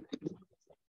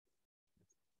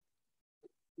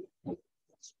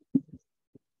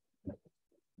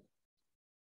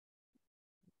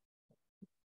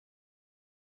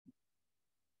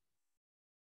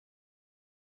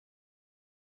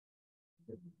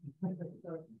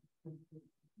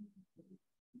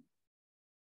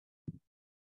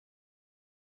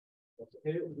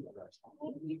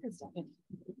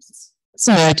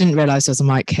 Sorry, I didn't realise there was a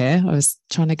mic here. I was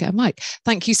trying to get a mic.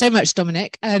 Thank you so much,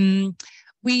 Dominic.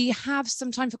 We have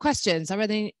some time for questions. Are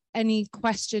there any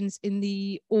questions in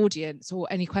the audience or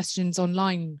any questions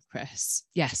online, Chris?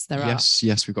 Yes, there are.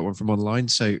 Yes, we've got one from online.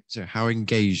 So how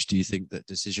engaged do you think that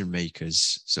decision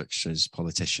makers, such as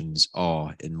politicians,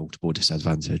 are in multiple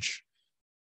disadvantage?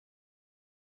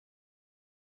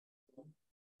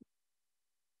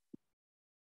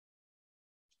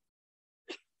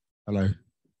 Hello,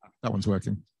 that one's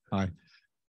working. Hi.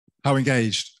 How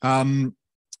engaged?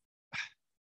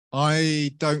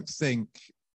 I don't think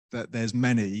that there's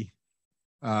many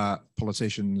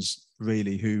politicians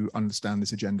really who understand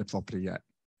this agenda properly yet.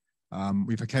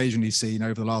 We've occasionally seen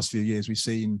over the last few years, we've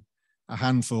seen a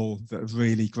handful that have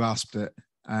really grasped it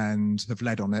and have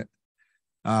led on it.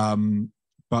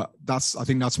 But I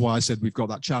think that's why I said we've got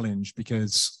that challenge,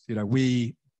 because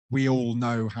we all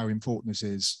know how important this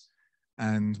is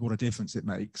and what a difference it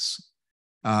makes.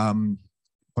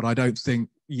 But I don't think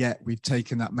yet we've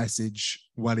taken that message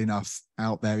well enough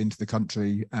out there into the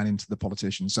country and into the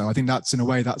politicians. So I think that's, in a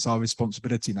way, that's our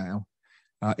responsibility now.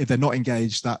 If they're not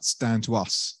engaged, that's down to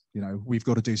us. We've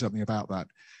got to do something about that.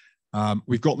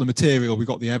 We've got the material, we've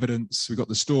got the evidence, we've got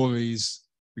the stories,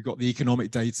 we've got the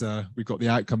economic data, we've got the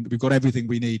outcome, we've got everything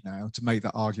we need now to make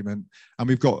that argument. And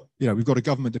we've got a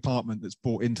government department that's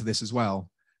bought into this as well.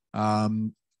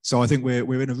 So I think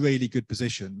we're in a really good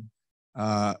position,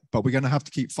 but we're going to have to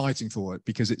keep fighting for it,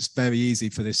 because it's very easy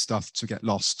for this stuff to get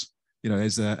lost.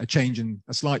 There's a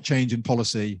slight change in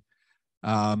policy,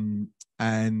 and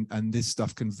this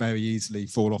stuff can very easily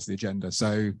fall off the agenda.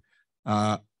 So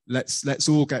let's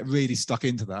all get really stuck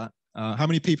into that. How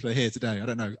many people are here today? I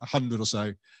don't know, 100 or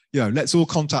so. Let's all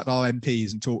contact our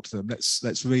MPs and talk to them.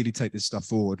 Let's really take this stuff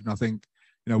forward. And I think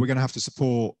we're going to have to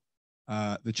support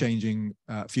the Changing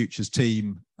Futures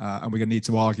team, and we're going to need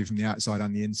to argue from the outside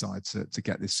and the inside to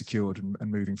get this secured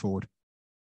and moving forward.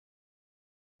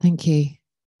 Thank you.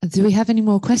 Do we have any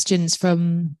more questions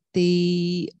from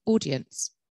the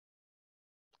audience?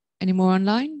 Any more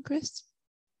online, Chris?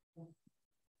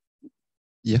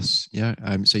 Yes, yeah.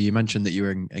 So you mentioned that you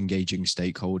were engaging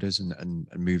stakeholders and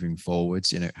moving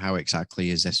forwards. How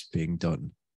exactly is this being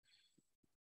done?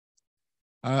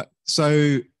 I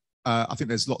think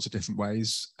there's lots of different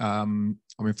ways.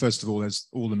 First of all, there's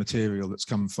all the material that's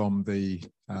come from the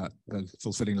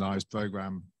Fulfilling Lives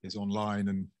program is online,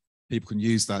 and people can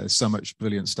use that. There's so much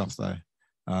brilliant stuff there.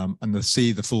 And to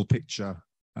see the full picture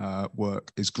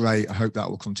work is great. I hope that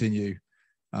will continue.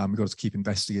 We've got to keep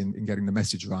investing in getting the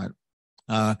message right.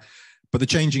 But the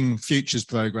Changing Futures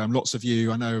program, lots of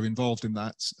you I know are involved in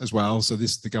that as well. So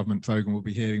this is the government program we'll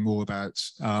be hearing more about.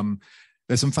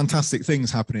 There's some fantastic things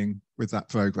happening with that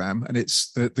program, and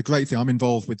it's the great thing. I'm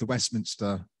involved with the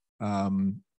Westminster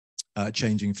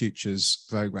Changing Futures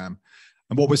program,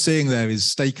 and what we're seeing there is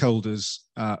stakeholders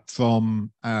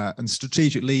and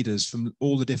strategic leaders from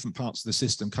all the different parts of the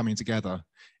system coming together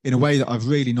in a way that I've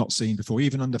really not seen before.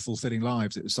 Even under Fulfilling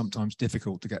Lives, it was sometimes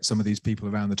difficult to get some of these people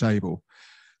around the table.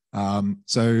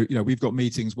 So we've got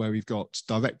meetings where we've got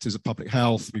directors of public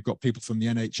health, we've got people from the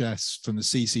NHS, from the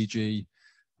CCG.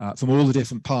 From all the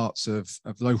different parts of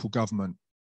local government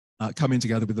coming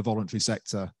together with the voluntary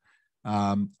sector.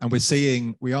 And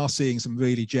we are seeing some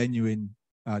really genuine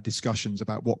discussions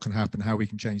about what can happen, how we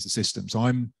can change the system. So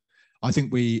I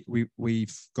think we've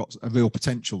got a real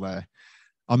potential there.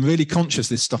 I'm really conscious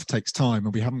this stuff takes time,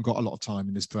 and we haven't got a lot of time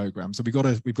in this program. So we've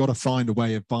got to find a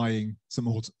way of buying some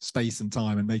more space and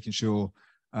time and making sure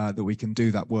that we can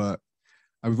do that work.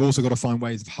 And we've also got to find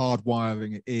ways of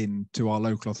hardwiring it in to our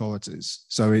local authorities.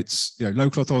 So it's, you know,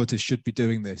 local authorities should be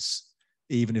doing this,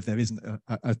 even if there isn't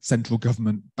a central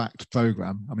government backed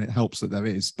program. I mean, it helps that there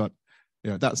is, but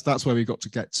you know, that's where we've got to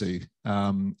get to,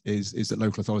 is that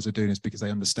local authorities are doing this because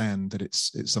they understand that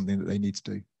it's something that they need to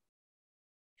do.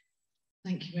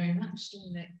 Thank you very much,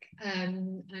 Dominic.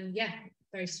 And yeah,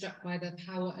 very struck by the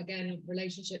power, again, of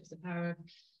relationships, the power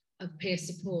of peer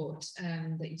support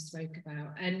that you spoke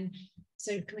about. And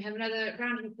so can we have another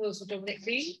round of applause for Dominic,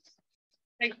 please?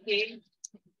 Thank you.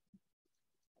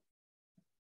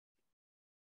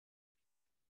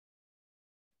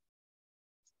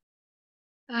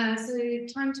 So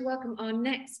time to welcome our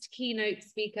next keynote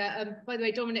speaker. By the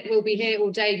way, Dominic will be here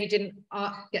all day. If you didn't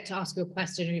get to ask your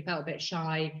question and you felt a bit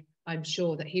shy, I'm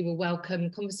sure that he will welcome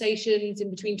conversations in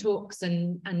between talks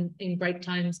and in break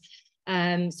times.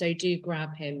 So do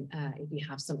grab him if you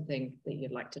have something that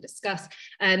you'd like to discuss.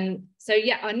 So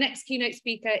yeah, our next keynote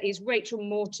speaker is Rachel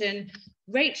Morton.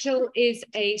 Rachel is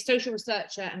a social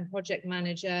researcher and project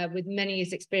manager with many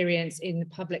years' experience in the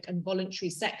public and voluntary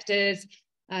sectors.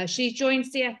 She joined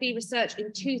CFE Research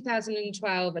in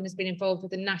 2012 and has been involved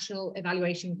with the National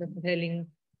Evaluation for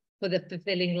the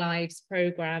Fulfilling Lives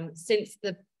programme since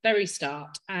the very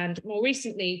start, and more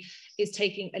recently is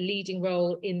taking a leading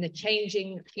role in the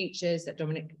changing futures that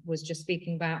Dominic was just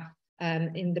speaking about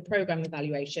in the programme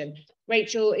evaluation.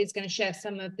 Rachel is going to share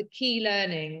some of the key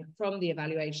learning from the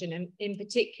evaluation, and in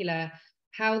particular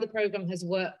how the programme has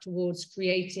worked towards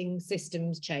creating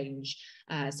systems change.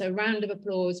 So a round of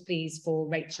applause, please, for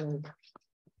Rachel.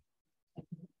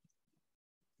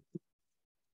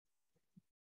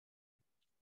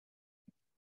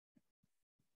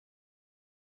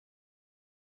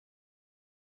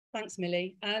 Thanks,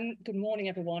 Millie, and good morning,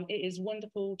 everyone. It is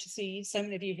wonderful to see so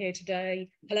many of you here today.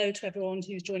 Hello to everyone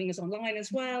who's joining us online as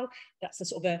well. That's a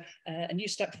sort of a new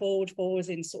step forward for us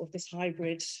in sort of this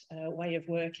hybrid way of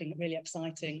working. Really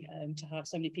exciting to have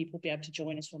so many people be able to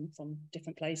join us from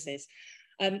different places.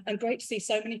 And great to see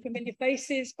so many familiar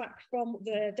faces back from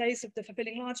the days of the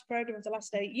Fulfilling Lives programme of the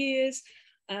last 8 years.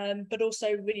 But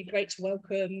also really great to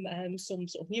welcome some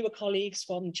sort of newer colleagues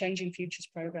from the Changing Futures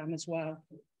programme as well.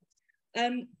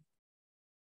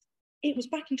 It was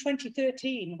back in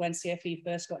 2013 when CFE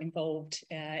first got involved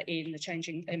in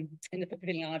the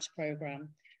Fulfilling Lives programme,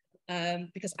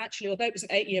 because actually, although it was an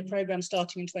 8-year programme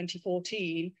starting in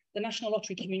 2014, the National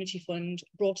Lottery Community Fund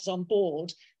brought us on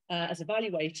board as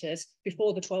evaluators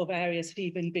before the 12 areas had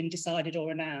even been decided or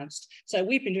announced. So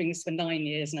we've been doing this for 9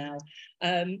 years now.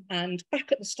 And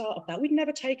back at the start of that, we'd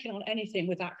never taken on anything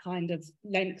with that kind of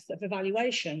length of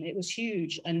evaluation. It was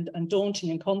huge and daunting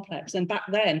and complex. And back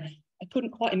then, I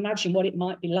couldn't quite imagine what it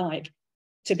might be like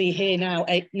to be here now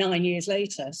 8-9 years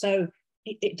later. So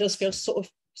it does feel sort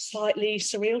of slightly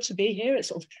surreal to be here. It's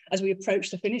sort of as we approach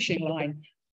the finishing line.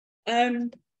 As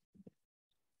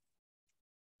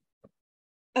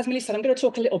Millie said, I'm going to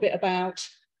talk a little bit about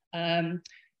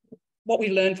what we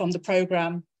learned from the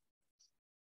programme.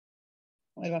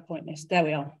 Where do I point this? There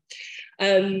we are.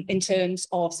 In terms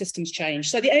of systems change.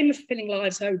 So the aim of Fulfilling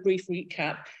Lives, very brief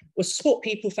recap, was to support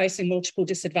people facing multiple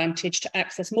disadvantage to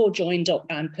access more joined up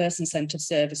and person-centred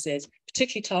services,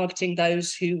 particularly targeting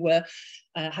those who were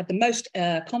had the most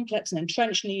complex and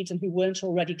entrenched needs and who weren't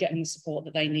already getting the support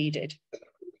that they needed.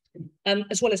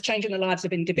 As well as changing the lives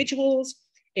of individuals,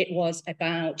 it was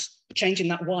about changing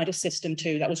that wider system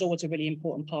too. That was always a really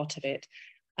important part of it.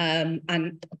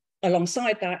 And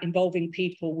alongside that, involving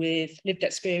people with lived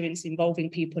experience,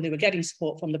 involving people who were getting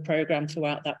support from the programme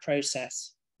throughout that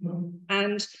process.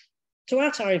 And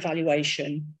throughout our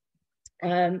evaluation,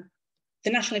 the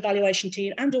national evaluation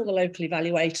team and all the local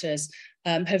evaluators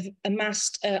have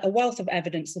amassed a wealth of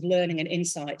evidence of learning and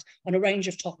insight on a range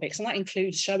of topics. And that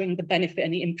includes showing the benefit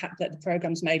and the impact that the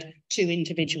programme's made to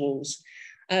individuals.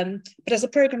 But as the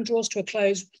programme draws to a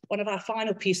close, one of our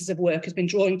final pieces of work has been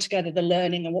drawing together the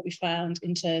learning and what we found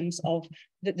in terms of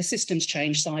the systems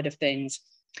change side of things.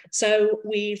 So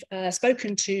we've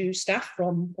spoken to staff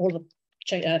from all the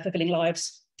Fulfilling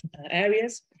Lives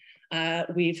areas.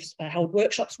 We've held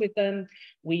workshops with them.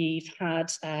 We've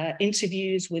had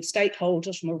interviews with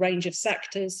stakeholders from a range of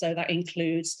sectors. So that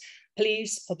includes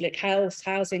police, public health,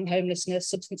 housing, homelessness,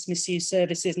 substance misuse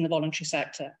services, and the voluntary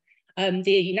sector.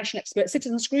 The National Expert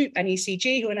Citizens Group,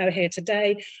 NECG, who are now here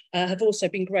today, have also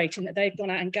been great in that they've gone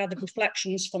out and gathered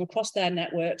reflections from across their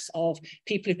networks of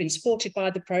people who've been supported by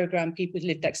the programme, people with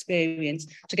lived experience,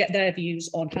 to get their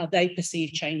views on how they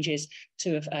perceive changes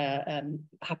to have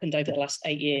happened over the last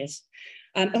 8 years.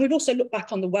 And we've also looked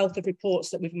back on the wealth of reports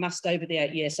that we've amassed over the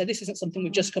 8 years. So this isn't something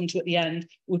we've just come to at the end.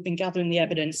 We've been gathering the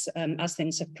evidence as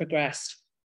things have progressed.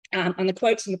 And the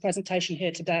quotes in the presentation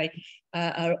here today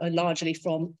are largely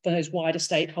from those wider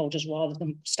stakeholders rather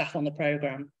than staff on the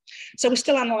programme. So we're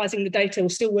still analysing the data, we're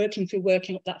still working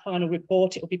up that final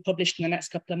report. It will be published in the next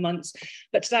couple of months.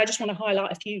 But today I just want to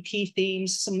highlight a few key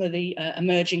themes, some of the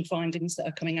emerging findings that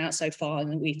are coming out so far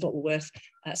and that we thought were worth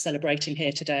celebrating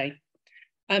here today.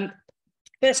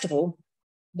 First of all,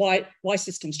 why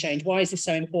systems change? Why is this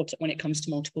so important when it comes to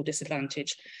multiple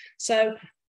disadvantage? So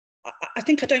I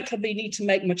think I don't probably need to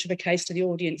make much of a case to the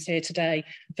audience here today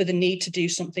for the need to do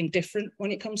something different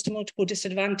when it comes to multiple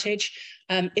disadvantage.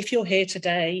 If you're here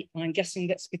today, I'm guessing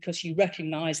that's because you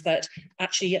recognise that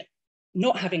actually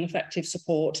not having effective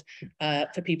support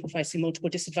for people facing multiple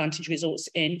disadvantage results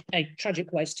in a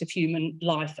tragic waste of human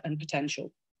life and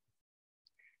potential.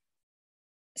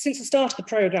 Since the start of the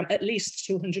programme, at least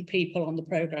 200 people on the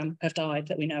programme have died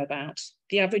that we know about.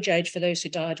 The average age for those who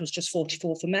died was just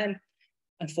 44 for men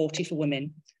and 40 for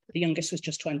women. The youngest was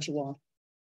just 21.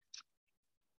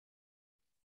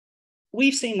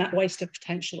 We've seen that waste of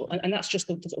potential, and that's just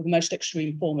the most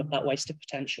extreme form of that waste of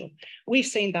potential. We've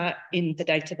seen that in the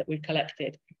data that we've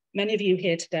collected. Many of you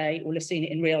here today will have seen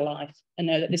it in real life and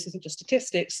know that this isn't just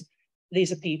statistics,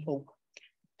 these are people.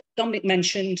 Dominic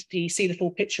mentioned the See the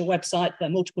Full Picture website, the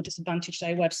Multiple Disadvantage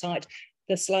Day website.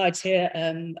 The slides here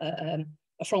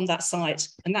are from that site,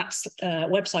 and that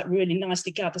website really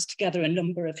nicely gathers together a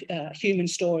number of human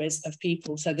stories of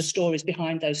people, so the stories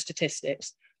behind those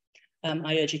statistics.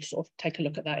 I urge you to sort of take a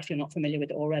look at that if you're not familiar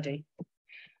with it already.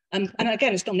 And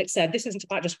again, as Dominic said, this isn't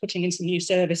about just putting in some new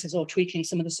services or tweaking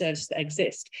some of the services that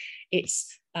exist.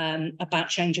 It's about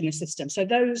changing the system. So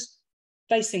those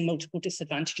facing multiple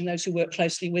disadvantage and those who work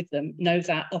closely with them know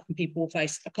that often people will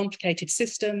face a complicated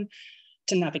system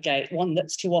to navigate, one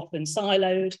that's too often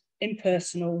siloed,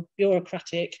 impersonal,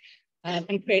 bureaucratic,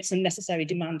 and creates unnecessary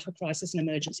demand for crisis and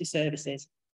emergency services.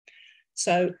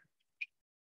 So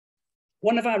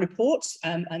one of our reports,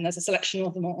 and there's a selection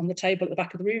of them on the table at the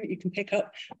back of the room that you can pick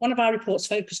up, one of our reports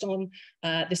focused on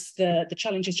the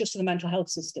challenges just in the mental health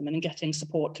system and in getting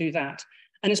support through that.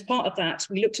 And as part of that,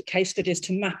 we looked at case studies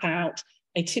to map out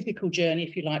a typical journey,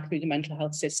 if you like, through the mental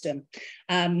health system.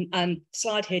 And the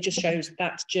slide here just shows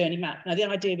that journey map. Now, the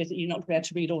idea is that you're not prepared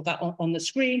to read all that on the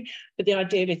screen, but the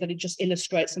idea is that it just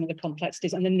illustrates some of the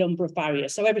complexities and the number of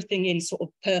barriers. So everything in sort of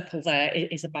purple there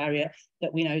is a barrier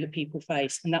that we know that people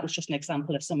face. And that was just an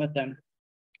example of some of them.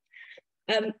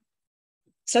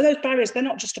 So those barriers, they're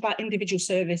not just about individual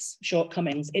service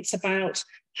shortcomings. It's about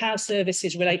how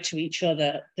services relate to each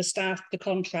other, the staff, the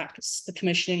contracts, the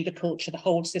commissioning, the culture, the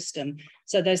whole system.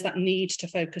 So there's that need to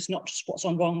focus not just what's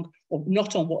on wrong or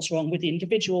not on what's wrong with the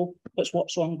individual, but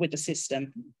what's wrong with the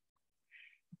system.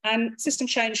 And system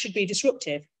change should be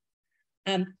disruptive,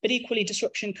 but equally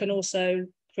disruption can also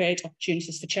create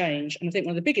opportunities for change. And I think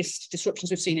one of the biggest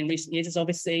disruptions we've seen in recent years is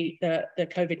obviously the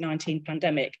COVID-19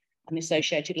 pandemic and the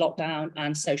associated lockdown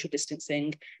and social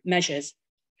distancing measures.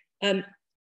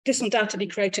 This undoubtedly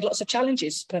created lots of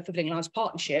challenges for Fulfilling Lives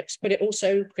partnerships, but it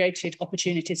also created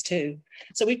opportunities too.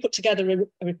 So we put together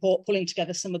a report pulling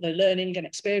together some of the learning and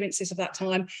experiences of that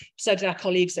time. So did our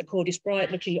colleagues at Cordis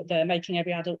Bright, looking at the Making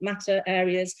Every Adult Matter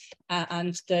areas,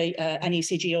 and the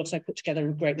NECG also put together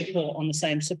a great report on the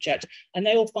same subject. And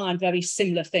they all find very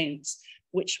similar things,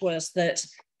 which was that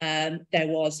there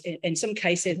was, in some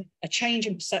cases, a change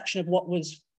in perception of what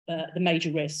was the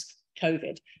major risk,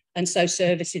 COVID. And so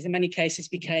services in many cases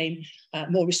became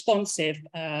more responsive,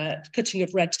 cutting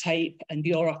of red tape and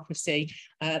bureaucracy,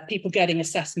 people getting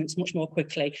assessments much more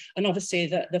quickly. And obviously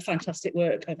the fantastic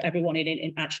work of everyone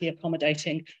in actually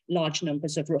accommodating large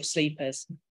numbers of rough sleepers.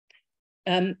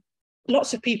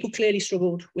 Lots of people clearly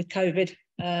struggled with COVID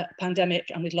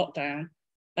pandemic and with lockdown,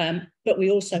 but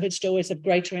we also had stories of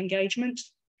greater engagement.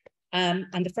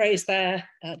 And the phrase there,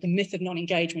 the myth of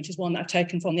non-engagement, is one that I've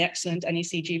taken from the excellent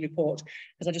NECG report,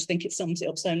 because I just think it sums it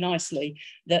up so nicely,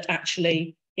 that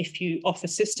actually, if you offer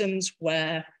systems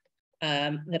where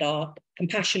that are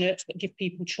compassionate, that give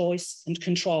people choice and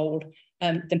control,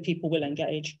 then people will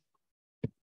engage.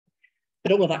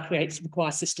 But all of that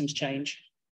requires systems change.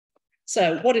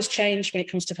 So what has changed when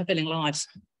it comes to Fulfilling Lives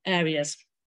areas?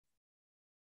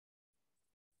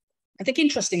 I think,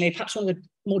 interestingly, perhaps one of the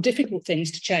more difficult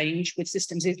things to change with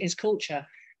systems is culture.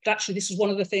 But actually, this is one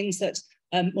of the things that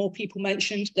more people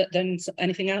mentioned than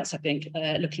anything else, I think,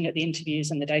 looking at the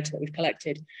interviews and the data that we've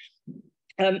collected.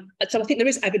 So I think there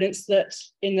is evidence that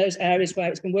in those areas where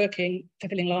it's been working,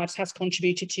 Fulfilling Lives has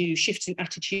contributed to shifts in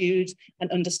attitudes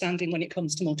and understanding when it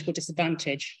comes to multiple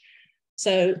disadvantage.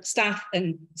 So staff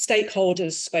and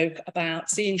stakeholders spoke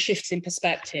about seeing shifts in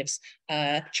perspectives,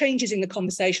 changes in the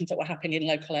conversations that were happening in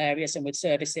local areas and with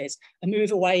services, a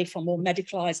move away from more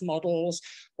medicalised models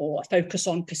or a focus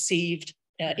on perceived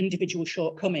individual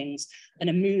shortcomings,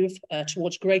 and a move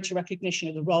towards greater recognition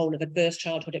of the role of adverse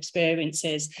childhood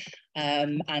experiences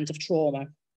and of trauma.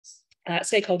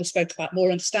 Stakeholders spoke about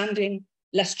more understanding,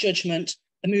 less judgment,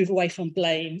 a move away from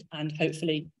blame, and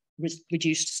hopefully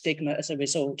reduced stigma as a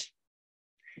result.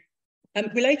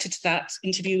 Related to that,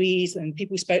 interviewees and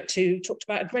people we spoke to talked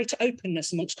about a greater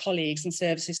openness amongst colleagues and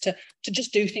services to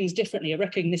just do things differently, a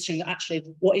recognition that actually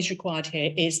what is required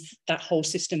here is that whole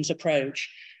systems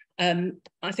approach.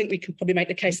 I think we can probably make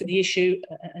the case that the issue,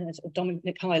 as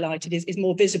Dominic highlighted, is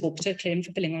more visible, particularly in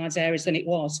fulfilling lives areas, than it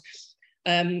was.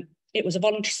 It was a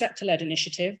voluntary sector-led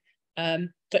initiative,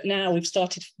 but now we've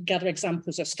started to gather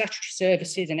examples of statutory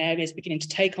services in areas beginning to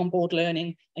take on board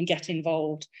learning and get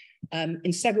involved.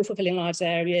 In several fulfilling lives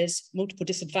areas, multiple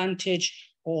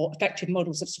disadvantage or effective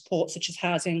models of support, such as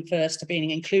housing first, are being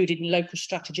included in local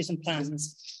strategies and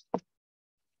plans.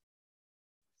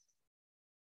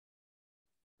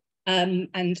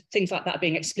 And things like that are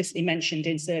being explicitly mentioned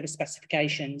in service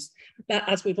specifications. But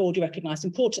as we've already recognised,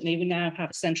 importantly, we now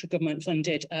have a central government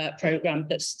funded programme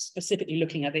that's specifically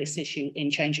looking at this issue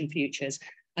in Changing Futures.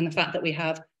 And the fact that we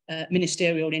have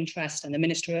ministerial interest and the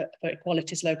Minister for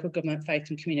Equality's local government, faith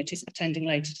and communities attending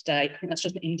later today, I think that's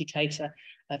just an indicator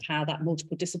of how that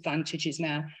multiple disadvantage is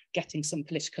now getting some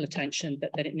political attention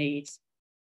that it needs.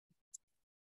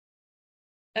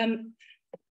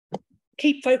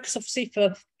 Key focus, obviously,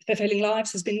 for Fulfilling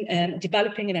Lives has been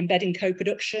developing and embedding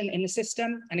co-production in the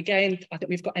system. And again, I think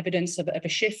we've got evidence of a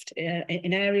shift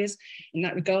in areas in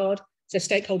that regard. So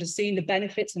stakeholders seeing the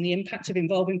benefits and the impact of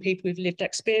involving people with lived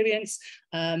experience.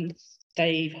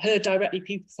 They've heard directly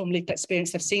people from lived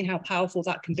experience. They've seen how powerful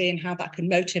that can be and how that can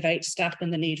motivate staff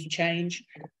and the need for change.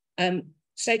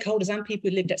 Stakeholders and people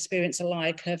with lived experience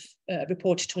alike have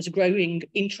reported to us a growing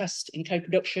interest in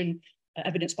co-production,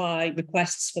 evidenced by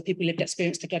requests for people with lived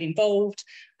experience to get involved,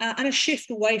 and a shift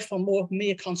away from more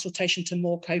mere consultation to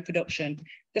more co-production.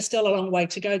 There's still a long way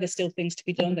to go. There's still things to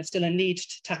be done. There's still a need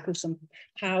to tackle some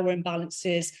power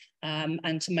imbalances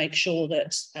and to make sure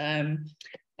that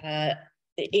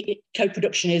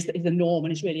co-production is the norm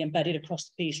and is really embedded across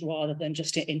the piece rather than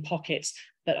just in pockets.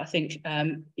 But I think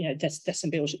there's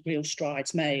some real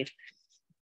strides made.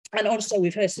 And also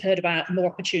we've heard about more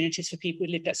opportunities for people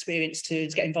with lived experience to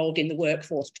get involved in the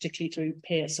workforce, particularly through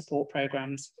peer support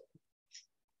programmes.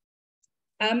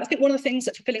 I think one of the things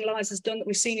that Fulfilling Lives has done that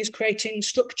we've seen is creating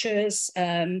structures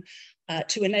to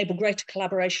enable greater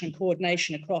collaboration and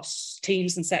coordination across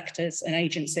teams and sectors and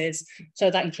agencies.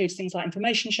 So that includes things like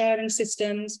information sharing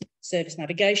systems, service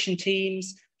navigation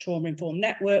teams, trauma-informed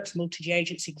networks,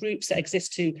 multi-agency groups that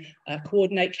exist to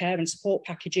coordinate care and support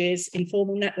packages,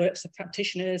 informal networks of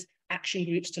practitioners, action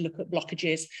groups to look at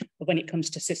blockages when it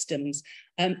comes to systems.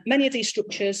 Many of these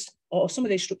structures, or some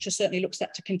of these structures, certainly look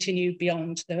set to continue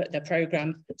beyond the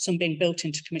programme, some being built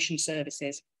into commissioned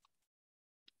services.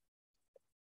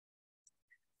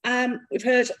 We've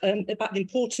heard about the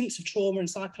importance of trauma and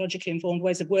psychologically informed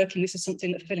ways of working. This is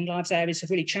something that Fulfilling Lives areas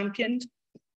have really championed.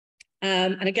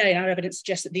 And again, our evidence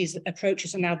suggests that these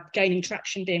approaches are now gaining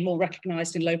traction, being more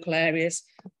recognised in local areas.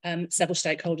 Several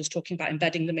stakeholders talking about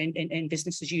embedding them in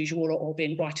business as usual or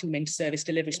being writing them into service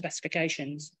delivery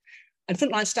specifications. And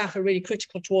frontline staff are really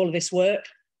critical to all of this work.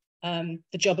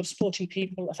 The job of supporting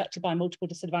people affected by multiple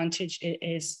disadvantage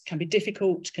can be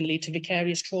difficult, can lead to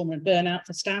vicarious trauma and burnout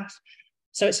for staff.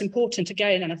 So it's important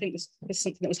again, and I think this is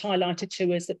something that was highlighted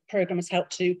to us, that the programme has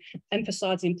helped to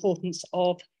emphasise the importance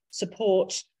of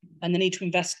support and the need to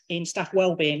invest in staff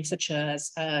wellbeing, such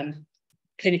as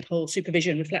clinical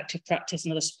supervision, reflective practice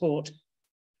and other support.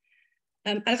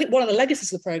 And I think one of the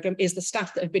legacies of the programme is the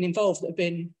staff that have been involved, that have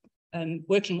been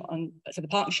working on for the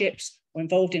partnerships or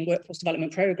involved in workforce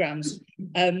development programmes.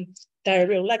 They're a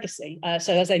real legacy.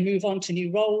 So as they move on to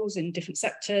new roles in different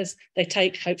sectors, they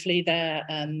take hopefully their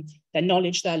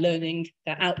knowledge, their learning,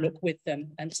 their outlook with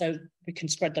them. And so we can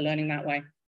spread the learning that way.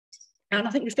 And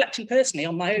I think reflecting personally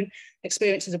on my own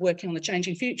experiences of working on the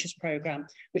Changing Futures programme,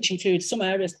 which includes some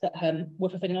areas that were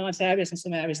Fulfilling Lives areas and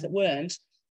some areas that weren't,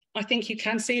 I think you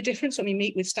can see a difference when we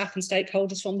meet with staff and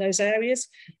stakeholders from those areas.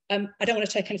 I don't want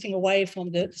to take anything away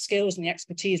from the skills and the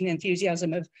expertise and the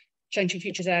enthusiasm of Changing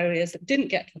Futures areas that didn't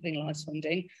get Fulfilling Lives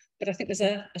funding, but I think there's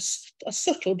a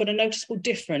subtle but a noticeable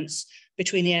difference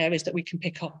between the areas that we can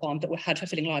pick up on that had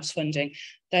Fulfilling Lives funding.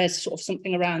 There's sort of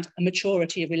something around a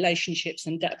maturity of relationships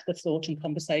and depth of thought and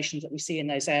conversations that we see in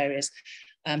those areas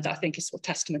that I think is sort of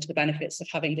testament to the benefits of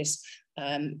having this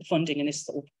funding and this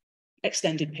sort of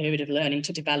extended period of learning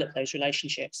to develop those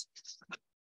relationships.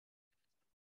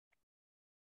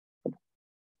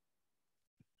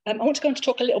 I want to go on to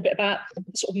talk a little bit about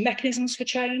the sort of mechanisms for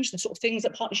change, the sort of things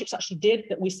that partnerships actually did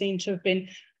that we seem to have been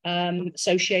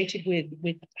associated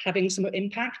with having some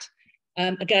impact.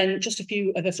 Again, just a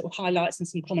few other sort of highlights and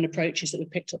some common approaches that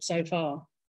we've picked up so far.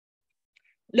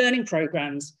 Learning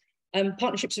programs.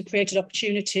 Partnerships have created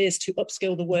opportunities to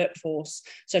upskill the workforce.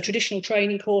 So traditional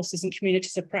training courses and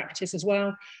communities of practice as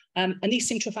well. And these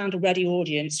seem to have found a ready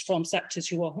audience from sectors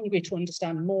who are hungry to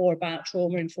understand more about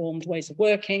trauma-informed ways of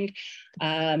working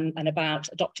and about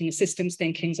adopting a systems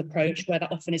thinking approach where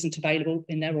that often isn't available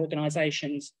in their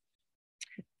organisations.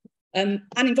 And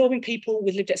involving people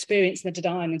with lived experience in the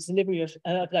design and delivery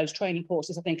of those training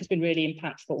courses, I think, has been really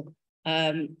impactful.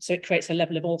 So it creates a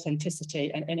level of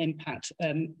authenticity and impact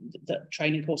that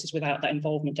training courses without that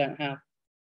involvement don't have.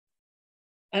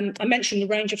 I mentioned the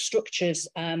range of structures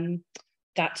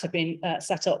that have been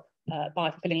set up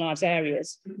by Fulfilling Lives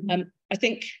areas. I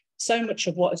think so much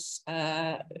of what's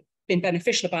been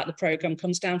beneficial about the programme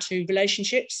comes down to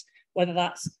relationships, whether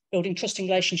that's building trusting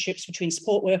relationships between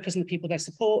support workers and the people they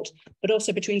support, but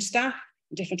also between staff,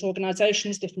 different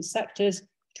organisations, different sectors,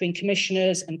 between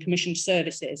commissioners and commissioned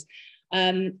services.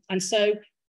 And so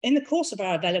in the course of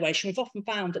our evaluation, we've often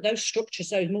found that those structures,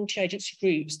 those multi-agency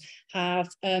groups have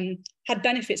had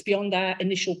benefits beyond their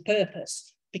initial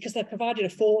purpose because they've provided a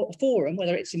forum,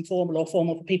 whether it's informal or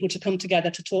formal, for people to come together,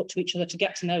 to talk to each other, to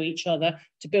get to know each other,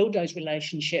 to build those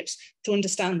relationships, to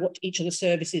understand what each of the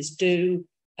services do,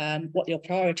 what your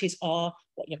priorities are,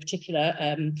 what your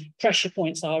particular pressure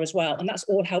points are as well. And that's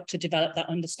all helped to develop that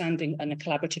understanding and a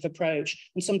collaborative approach.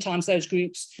 And sometimes those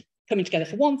groups coming together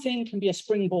for one thing can be a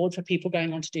springboard for people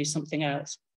going on to do something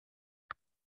else.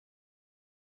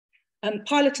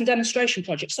 Pilot and demonstration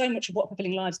projects. So much of what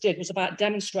Fulfilling Lives did was about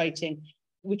demonstrating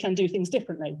we can do things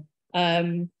differently.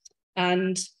 And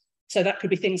so that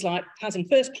could be things like having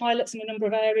first pilots in a number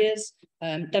of areas,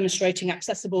 demonstrating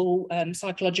accessible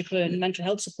psychological and mental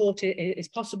health support is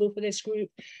possible for this group,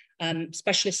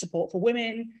 specialist support for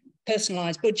women,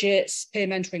 personalised budgets, peer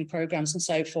mentoring programmes and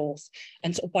so forth.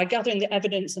 And sort of by gathering the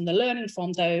evidence and the learning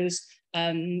from those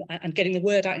and getting the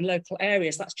word out in local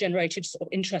areas, that's generated sort of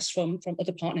interest from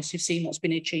other partners who've seen what's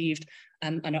been achieved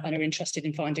and are interested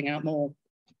in finding out more.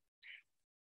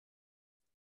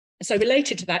 So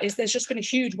related to that is there's just been a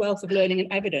huge wealth of learning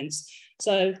and evidence.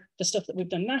 So the stuff that we've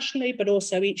done nationally, but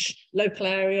also each local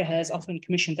area has often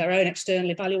commissioned their own external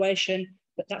evaluation,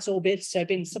 but that's all been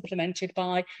supplemented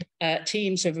by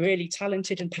teams of really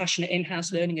talented and passionate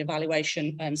in-house learning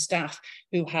evaluation staff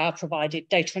who have provided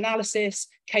data analysis,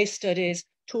 case studies,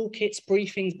 toolkits,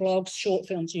 briefings, blogs, short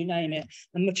films, you name it.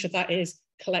 And much of that is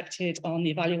collected on the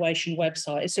evaluation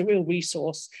website. It's a real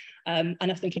resource. And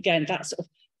I think, again, that's sort of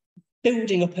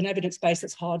building up an evidence base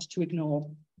that's hard to ignore.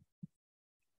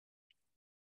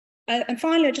 And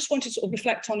finally, I just wanted to sort of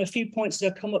reflect on a few points that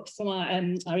have come up from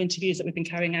our interviews that we've been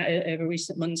carrying out over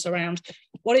recent months around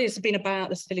what it has been about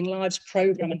the Fulfilling Lives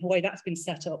programme and the way that's been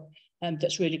set up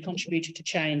that's really contributed to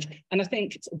change. And I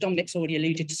think Dominic's already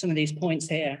alluded to some of these points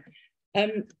here.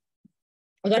 Although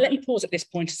let me pause at this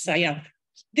point to say, yeah,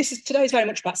 today is very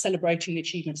much about celebrating the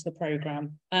achievements of the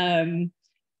programme.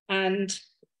 And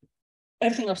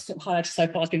everything I've highlighted so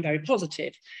far has been very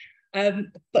positive.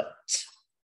 But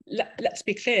let's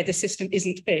be clear, the system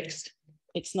isn't fixed.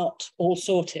 It's not all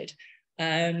sorted.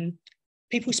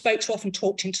 People we spoke to often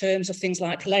talked in terms of things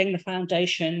like laying the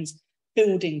foundations,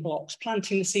 building blocks,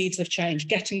 planting the seeds of change,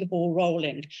 getting the ball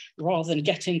rolling, rather than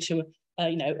getting to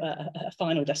a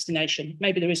final destination.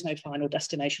 Maybe there is no final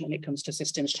destination when it comes to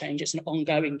systems change. It's an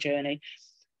ongoing journey.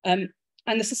 And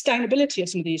the sustainability of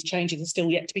some of these changes is still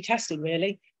yet to be tested,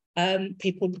 really.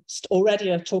 People already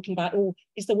are talking about,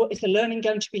 is the learning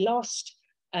going to be lost?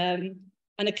 And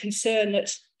a concern that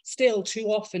still too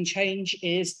often change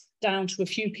is down to a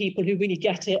few people who really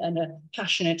get it and are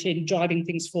passionate in driving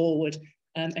things forward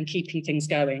and keeping things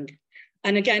going.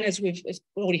 And again, as we've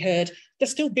already heard,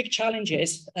 there's still big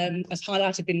challenges, as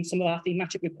highlighted in some of our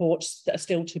thematic reports, that are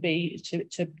still to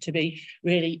be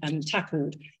really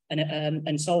tackled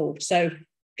and solved. So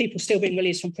people still being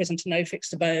released from prison to no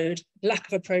fixed abode, lack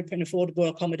of appropriate and affordable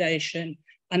accommodation,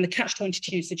 and the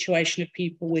catch-22 situation of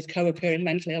people with co-occurring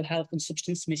mental ill health and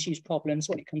substance misuse problems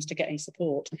when it comes to getting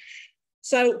support.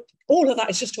 So all of that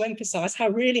is just to emphasise how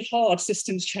really hard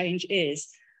systems change is.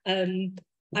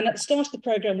 And at the start of the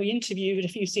programme, we interviewed a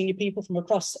few senior people from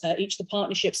across each of the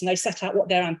partnerships, and they set out what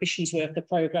their ambitions were for the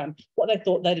programme, what they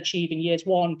thought they'd achieve in years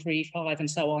 1, 3, 5,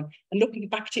 and so on. And looking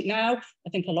back at it now, I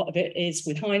think a lot of it is,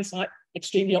 with hindsight,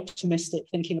 extremely optimistic,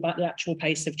 thinking about the actual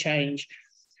pace of change.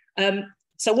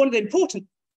 So one of the important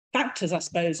factors, I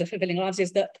suppose, of Fulfilling Lives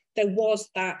is that there was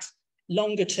that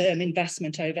longer term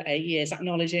investment over 8 years,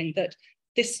 acknowledging that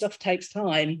this stuff takes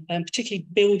time, particularly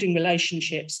building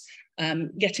relationships,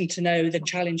 getting to know the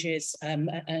challenges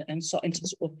and starting to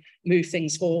sort of move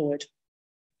things forward.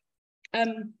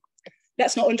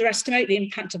 Let's not underestimate the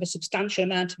impact of a substantial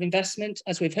amount of investment.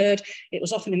 As we've heard, it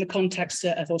was often in the context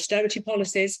of austerity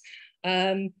policies.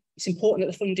 It's important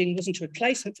that the funding wasn't a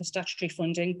replacement for statutory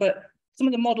funding, but some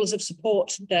of the models of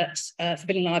support that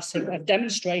Fulfilling Lives have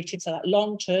demonstrated, so that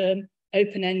long-term,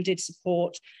 open-ended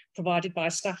support provided by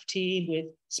a staff team with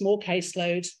small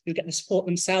caseloads who get the support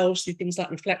themselves through things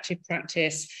like reflective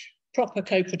practice, proper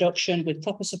co-production with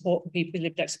proper support for people with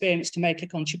lived experience to make a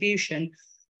contribution.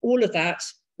 All of that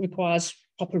requires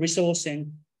proper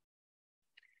resourcing.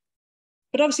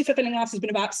 But obviously Fulfilling Lives has been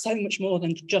about so much more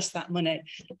than just that money.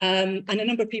 And a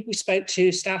number of people we spoke to,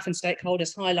 staff and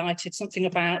stakeholders, highlighted something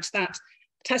about that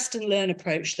test and learn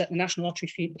approach that the National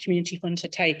Lottery Community Fund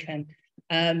had taken,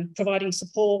 providing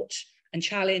support and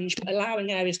challenge, but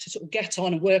allowing areas to sort of get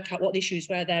on and work out what the issues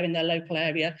were there in their local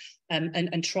area,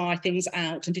 and try things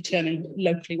out and determine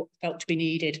locally what felt to be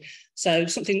needed. So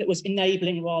something that was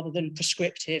enabling rather than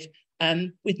prescriptive,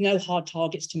 with no hard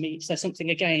targets to meet. So something,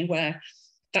 again, where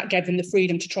that gave them the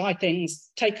freedom to try things,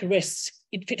 take a risk.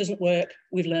 If it doesn't work,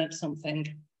 we've learned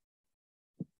something.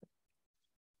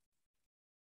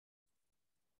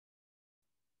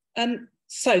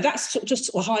 So that's just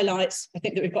sort of highlights, I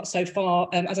think, that we've got so far.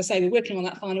 As I say, we're working on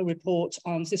that final report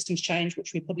on systems change,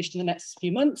 which we published in the next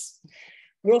few months.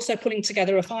 We're also pulling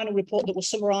together a final report that will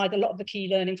summarise a lot of the key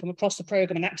learning from across the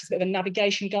programme and act as a bit of a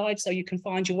navigation guide, so you can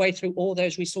find your way through all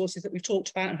those resources that we've talked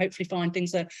about and hopefully find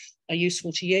things that are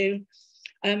useful to you.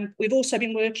 We've also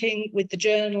been working with the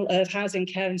Journal of Housing,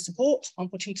 Care and Support on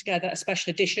putting together a special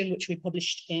edition, which we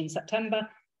published in September,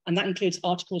 and that includes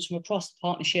articles from across the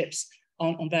partnerships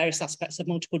on various aspects of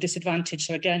multiple disadvantage.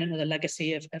 So again, another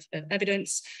legacy of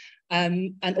evidence,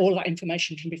 and all of that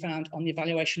information can be found on the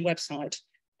evaluation website.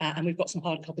 And we've got some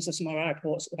hard copies of some of our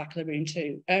reports at the back of the room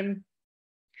too.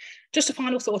 Just a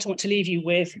final thought I want to leave you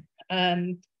with.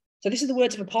 So this is the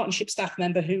words of a partnership staff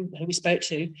member who we spoke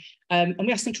to, and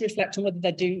we asked them to reflect on whether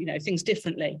they do things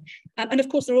differently. And of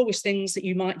course, there are always things that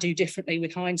you might do differently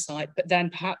with hindsight, but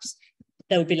then perhaps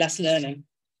there would be less learning.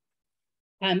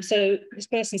 So this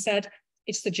person said,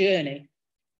 it's the journey.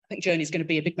 I think journey is going to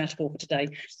be a big metaphor for today.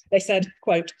 They said,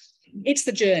 quote, it's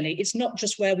the journey. It's not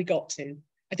just where we got to.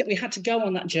 I think we had to go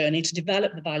on that journey to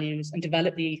develop the values and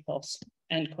develop the ethos,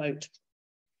 end quote.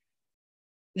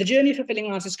 The journey of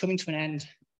Fulfilling Lives is coming to an end.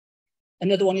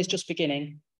 Another one is just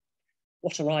beginning.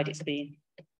 What a ride it's been.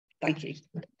 Thank you.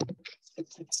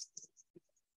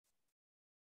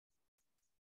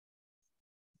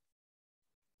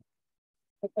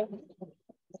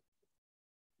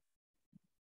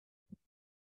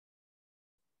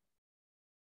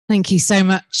 Thank you so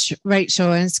much,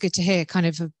 Rachel. And it's good to hear kind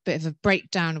of a bit of a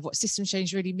breakdown of what systems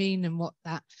change really mean and what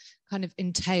that kind of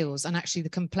entails, and actually the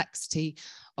complexity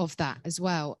of that as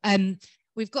well.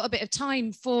 We've got a bit of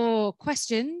time for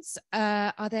questions.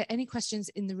 Are there any questions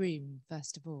in the room,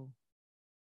 first of all?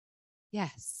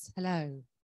 Yes, hello.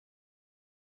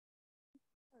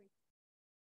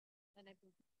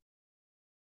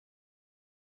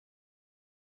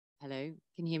 Hello,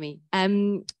 can you hear me?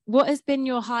 What has been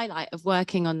your highlight of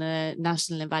working on the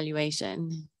national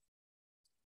evaluation?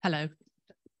 Hello.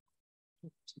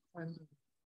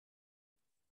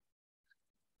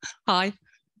 Hi.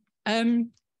 I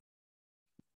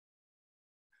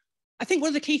think one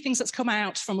of the key things that's come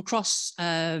out from across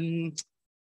the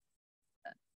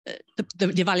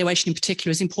evaluation in particular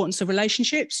is the importance of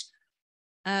relationships.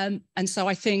 And so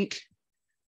I think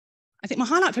my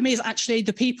highlight for me is actually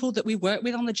the people that we work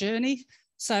with on the journey.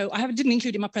 So I didn't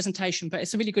include it in my presentation, but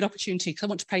it's a really good opportunity because I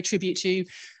want to pay tribute to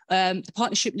the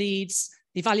partnership leads,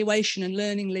 the evaluation and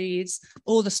learning leads,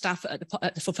 all the staff at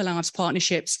the Fulfilling Lives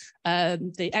partnerships,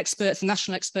 the experts, the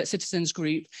National Expert Citizens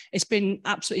Group. It's been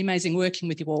absolutely amazing working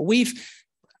with you all. We've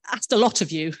asked a lot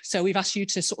of you. So we've asked you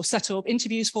to sort of set up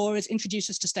interviews for us, introduce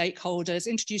us to stakeholders,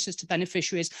 introduce us to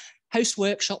beneficiaries, host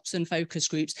workshops and focus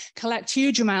groups, collect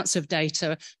huge amounts of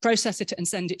data, process it and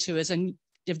send it to us. And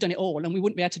you've done it all. And we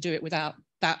wouldn't be able to do it without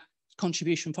that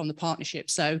contribution from the partnership.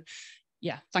 So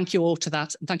yeah, thank you all to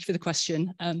that. And thank you for the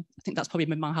question. I think that's probably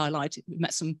been my highlight. We've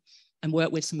met some and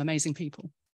worked with some amazing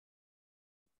people.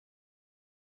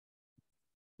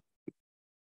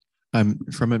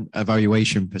 From an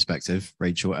evaluation perspective,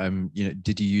 Rachel,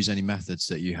 did you use any methods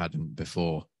that you hadn't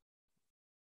before?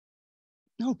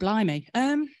 Oh, blimey.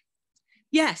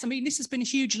 Yes, I mean, this has been a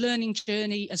huge learning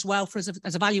journey as well for us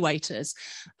as evaluators.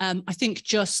 I think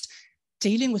just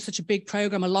dealing with such a big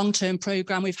program, a long-term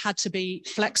program, we've had to be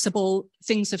flexible.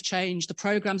 Things have changed. The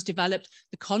program's developed.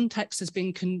 The context has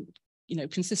been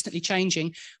consistently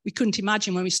changing. We couldn't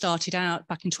imagine when we started out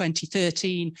back in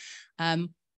 2013. I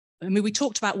mean, we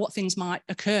talked about what things might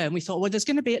occur, and we thought, well, there's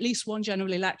going to be at least one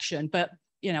general election, but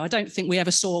I don't think we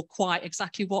ever saw quite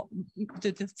exactly what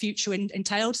the future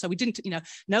entailed. So we didn't,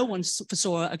 no one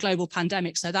foresaw a global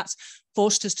pandemic. So that's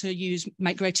forced us to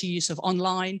make greater use of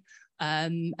online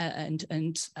and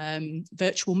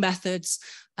virtual methods.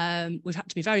 We've had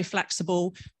to be very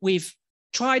flexible. We've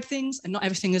tried things and not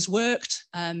everything has worked.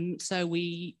 So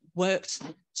we worked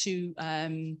to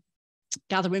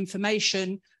gather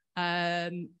information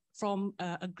from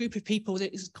a group of people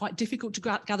that is quite difficult to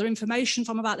gather information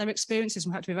from about their experiences.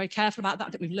 We have to be very careful about that.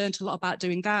 I think we've learned a lot about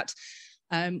doing that.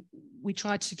 We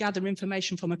tried to gather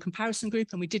information from a comparison group,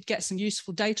 and we did get some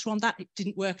useful data on that. It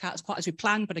didn't work out as quite as we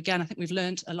planned, but again, I think we've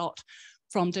learned a lot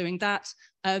from doing that.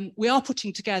 We are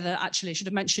putting together, actually, I should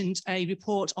have mentioned, a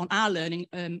report on our learning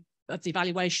of the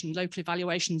evaluation, local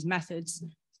evaluations methods,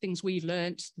 things we've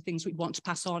learned, the things we want to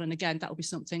pass on. And again, that will be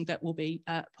something that we'll be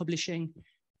publishing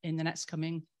in the next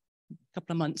coming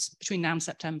couple of months, between now and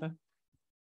September.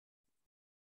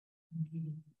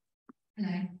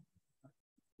 Hello.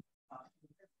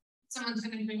 Someone's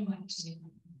going to bring one to you.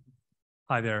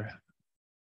 Hi there.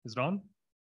 Is it on?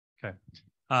 Okay.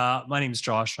 My name is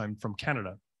Josh. I'm from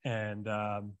Canada, and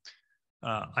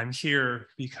I'm here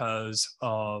because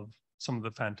of some of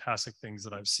the fantastic things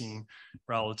that I've seen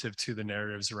relative to the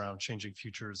narratives around changing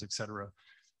futures, et cetera.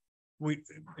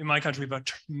 In my country, we've had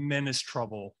tremendous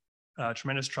trouble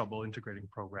integrating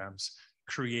programs,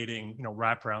 creating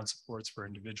wraparound supports for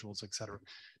individuals, et cetera,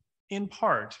 in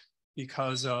part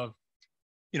because of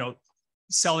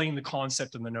selling the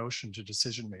concept and the notion to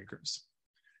decision makers.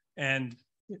 And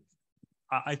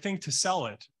I think to sell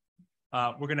it,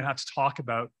 we're going to have to talk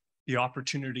about the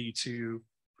opportunity to,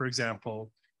 for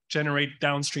example, generate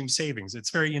downstream savings. It's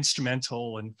very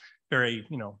instrumental and very,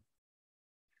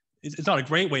 it's not a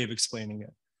great way of explaining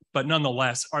it. But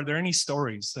nonetheless, are there any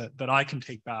stories that I can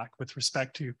take back with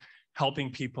respect to helping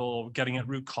people, getting at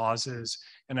root causes,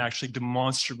 and actually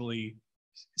demonstrably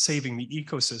saving the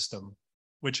ecosystem,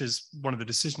 which is one of the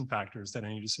decision factors that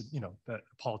that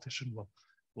a politician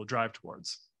will drive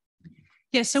towards?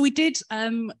 Yeah, so we did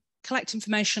collect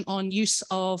information on use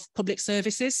of public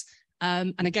services.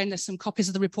 And again, there's some copies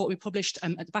of the report we published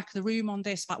at the back of the room on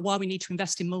this, about why we need to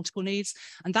invest in multiple needs.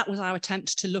 And that was our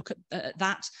attempt to look at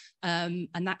that and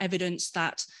that evidence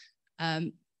that,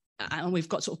 and we've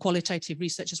got sort of qualitative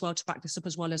research as well to back this up,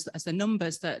 as well as the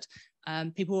numbers, that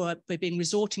people were being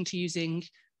resorting to using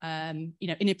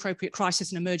inappropriate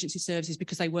crisis and emergency services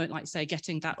because they weren't, like say,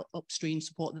 getting that upstream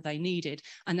support that they needed.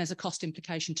 And there's a cost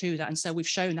implication to that. And so we've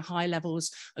shown the high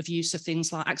levels of use of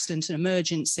things like accident and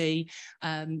emergency,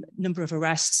 number of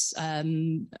arrests,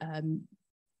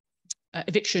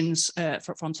 evictions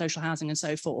from social housing and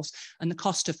so forth, and the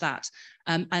cost of that.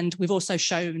 And we've also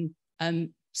shown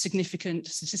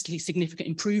statistically significant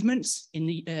improvements in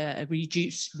the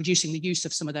reducing the use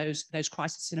of some of those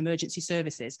crisis and emergency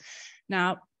services.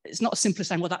 Now, it's not as simple as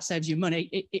saying, well, that saves you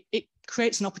money. It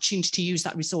creates an opportunity to use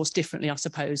that resource differently, I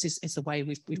suppose, is the way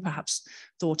we've perhaps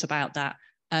thought about that.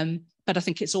 But I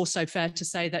think it's also fair to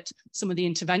say that some of the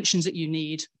interventions that you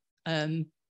need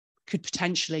could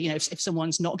potentially, if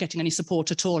someone's not getting any support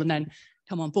at all and then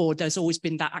come on board, there's always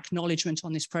been that acknowledgement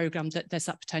on this programme that there's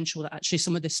that potential that actually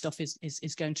some of this stuff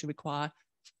is going to require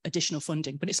additional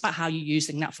funding, but it's about how you're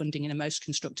using that funding in a most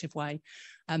constructive way.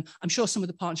 I'm sure some of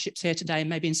the partnerships here today, and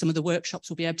maybe in some of the workshops,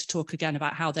 will be able to talk again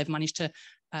about how they've managed to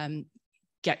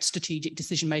get strategic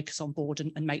decision makers on board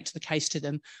and make the case to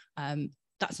them.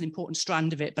 That's an important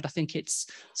strand of it, but I think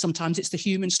sometimes it's the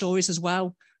human stories as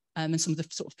well, and some of the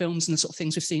sort of films and the sort of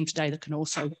things we've seen today that can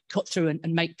also cut through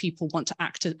and make people want to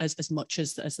act as much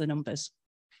as the numbers.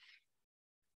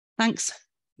 Thanks.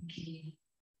 Thank you.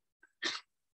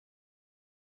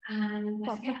 And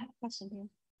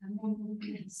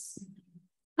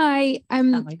Hi,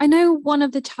 I know one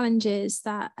of the challenges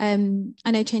that I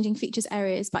know changing features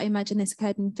areas, but I imagine this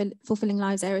occurred in fulfilling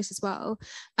lives areas as well,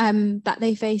 that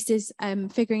they face is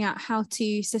figuring out how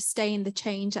to sustain the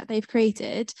change that they've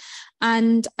created.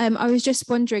 And I was just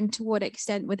wondering to what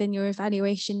extent within your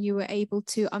evaluation you were able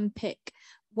to unpick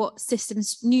what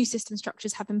new system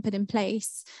structures have been put in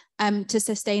place to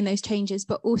sustain those changes,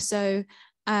 but also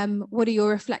what are your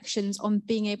reflections on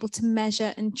being able to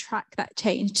measure and track that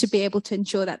change to be able to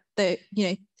ensure that the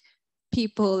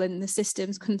people and the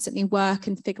systems constantly work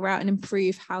and figure out and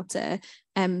improve how to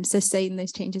sustain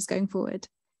those changes going forward?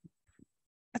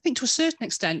 I think to a certain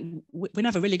extent, we're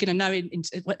never really going to know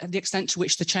the extent to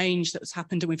which the change that's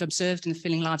happened and we've observed in the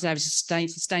Filling Lives areas is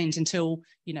sustained until,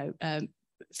 you know,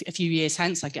 a few years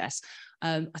hence, I guess.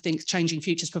 I think Changing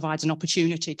Futures provides an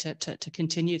opportunity to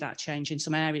continue that change in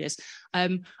some areas.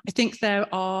 I think there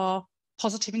are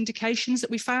positive indications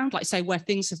that we found, like say where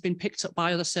things have been picked up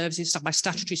by other services, by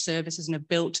statutory services, and have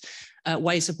built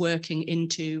ways of working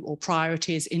into, or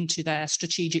priorities into, their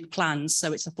strategic plans.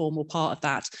 So it's a formal part of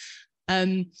that.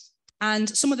 And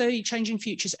some of the Changing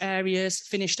Futures areas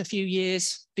finished a few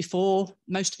years before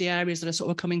most of the areas that are sort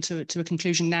of coming to a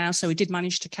conclusion now. So we did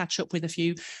manage to catch up with a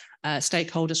few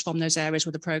stakeholders from those areas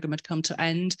where the programme had come to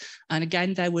end. And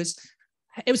again, it was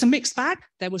a mixed bag.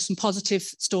 There were some positive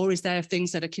stories there of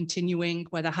things that are continuing,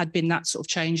 where there had been that sort of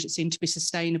change that seemed to be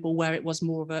sustainable, where it was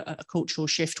more of a cultural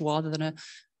shift rather than a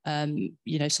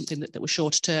you know, something that was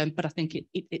shorter term. But I think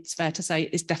it's fair to say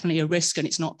it's definitely a risk, and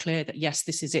it's not clear that, yes,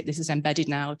 this is it, this is embedded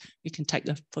now, you can take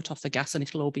the foot off the gas and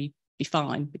it'll all be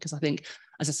fine. Because I think,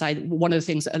 as I say, one of the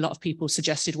things that a lot of people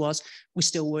suggested was, we're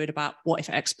still worried about what if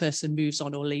X person moves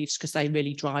on or leaves, because they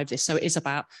really drive this. So it is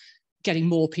about getting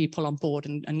more people on board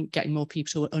and getting more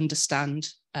people to understand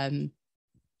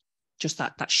just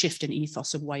that shift in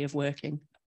ethos of way of working.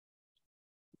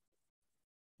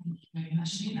 Thank you very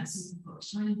much. I think that's all we've got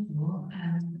time for.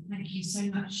 Thank you so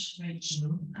much,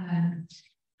 Rachel.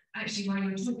 Actually, while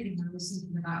you were talking, I was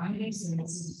thinking about my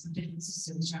experiences from different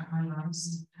systems throughout my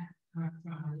lives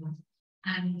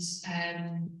and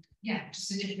yeah, just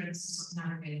the difference sort of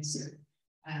nowadays.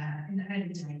 In the early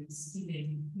days,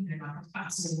 feeling, you know, like a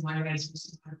battle in my ways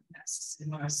was that's in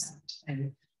what I said.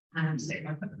 And if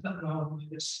I put the foot wrong, I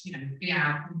would, you know, be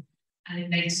out. And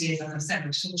in later years, as I said, I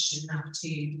was fortunate enough to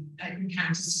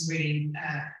encounter some really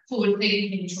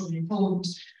forward-thinking, trauma-informed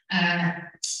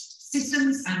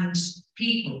systems and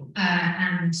people,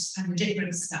 and the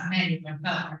difference that many of them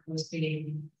felt was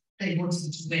being, they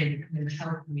wanted to win, and they were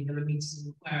helping me, they were meeting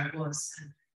me where I was.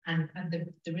 And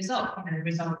the result, you know, the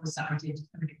result was that I did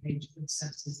engage with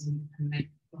services and make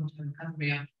long-term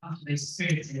recovery after those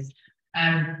experiences.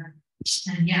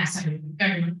 And yeah, so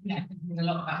going, yeah, thinking a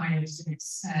lot about my own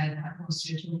experience that whilst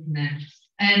you were talking there.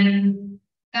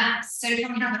 That's so.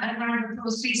 Can we have a round of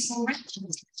applause, please, for Rachel?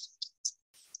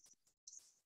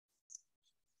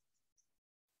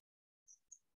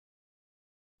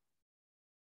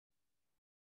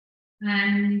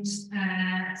 And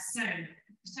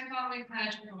so far we've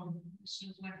heard from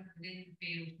professionals working within the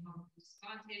field of multiple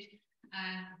disadvantage,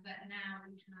 but now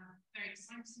we have, very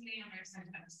excitingly, I'm very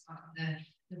excited about the start of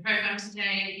the programme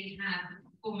today. We have a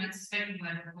performance, spoken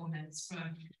word performance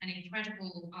from an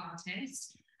incredible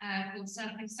artist called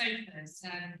Surfing Sofas.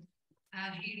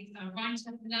 He's a writer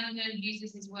from London,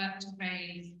 uses his work to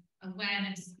raise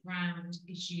awareness around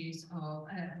issues of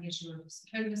the issue of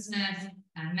homelessness,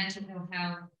 mental ill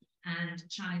health, and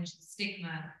challenge the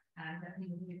stigma that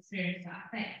people who experience that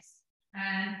face.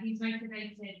 He's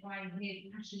motivated by his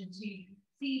passion to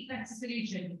see better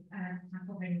solutions to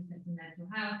problems in mental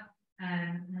health,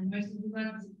 and most of his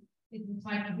work is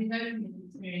inspired by his own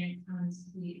experience and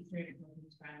the experience of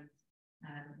his friends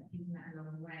that he's met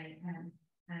along the way.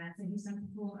 So he's done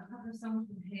a couple of songs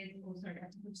from his, or sorry, a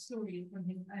couple of stories from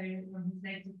his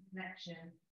latest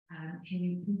collection.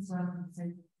 Please welcome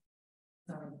Sophie.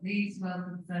 Sorry, please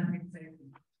welcome Sophie.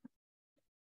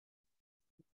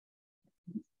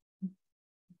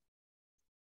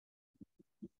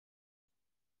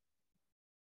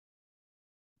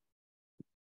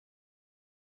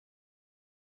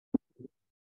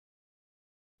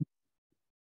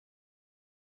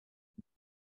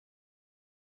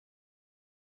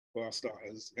 Before I start,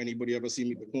 has anybody ever seen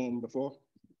me perform before?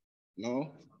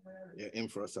 No? You're in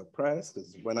for a surprise,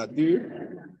 because when I do,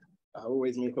 I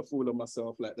always make a fool of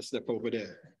myself, like the step over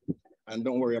there. And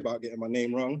don't worry about getting my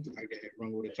name wrong. I get it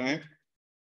wrong all the time.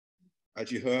 As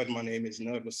you heard, my name is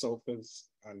Nervous Sofas,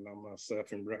 and I'm a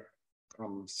surfing wreck.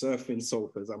 I'm surfing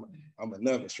sofas. I'm a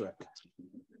nervous wreck.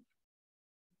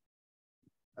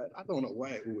 I don't know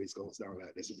why it always goes down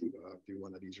like this if we do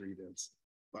one of these readings.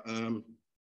 But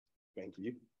thank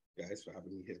you guys for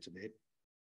having me here today.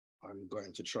 I'm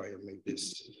going to try and make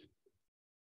this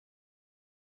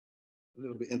a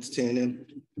little bit entertaining.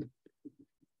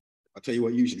 I'll tell you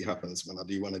what usually happens when I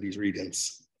do one of these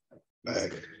readings.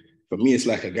 For me, it's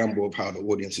like a gamble of how the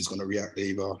audience is going to react. They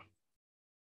either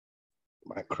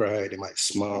might cry, they might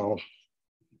smile.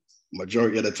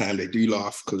 Majority of the time, they do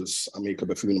laugh because I make a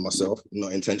buffoon of myself,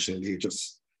 not intentionally, it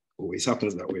just always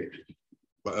happens that way.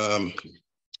 But I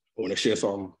want to share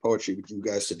some poetry with you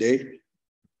guys today.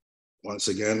 Once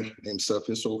again, named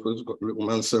Surfing Sofas, got the little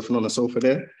man surfing on the sofa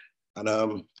there.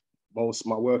 And most of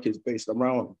my work is based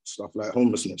around stuff like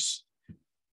homelessness.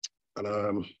 And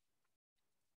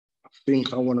I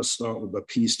think I want to start with a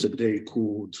piece today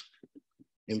called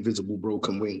Invisible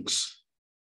Broken Wings.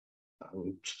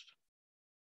 And I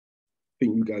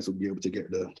think you guys will be able to get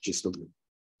the gist of it.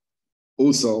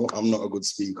 Also, I'm not a good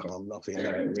speaker. I'm nothing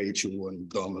like Rachel and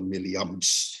Dom and Millie. I'm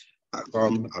just, I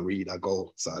come, I read, I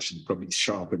go. So I should probably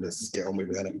sharpen this, get on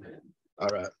with it. All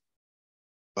right.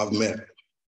 I've met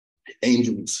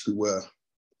angels who were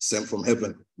sent from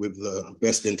heaven with the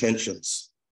best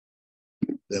intentions.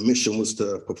 Their mission was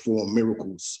to perform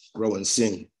miracles, grow and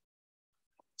sing.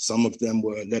 Some of them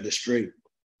were led astray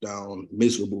down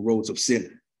miserable roads of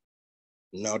sin.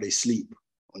 Now they sleep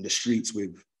on the streets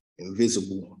with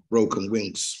invisible, broken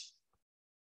wings.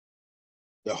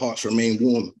 Their hearts remain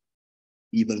warm,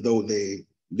 even though they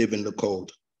live in the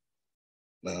cold.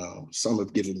 Now, some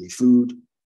have given me food,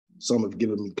 some have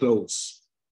given me clothes,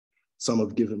 some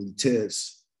have given me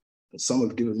tears, and some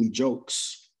have given me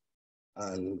jokes.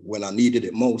 And when I needed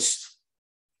it most,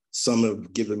 some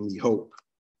have given me hope.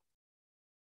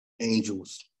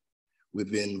 Angels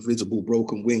with invisible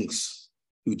broken wings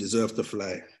who deserve to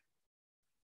fly.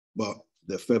 But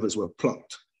their feathers were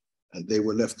plucked and they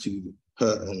were left to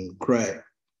hurt and cry.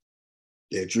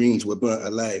 Their dreams were burnt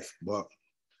alive, but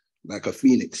like a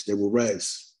phoenix, they will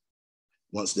rise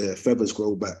once their feathers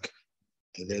grow back,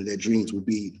 and then their dreams will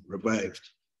be revived.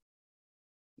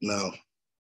 Now,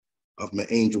 I've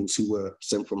met angels who were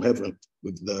sent from heaven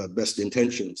with the best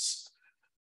intentions.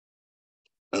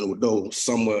 And although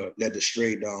some were led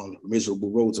astray down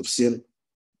miserable roads of sin,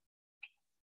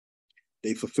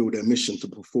 they fulfill their mission to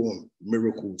perform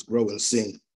miracles, grow and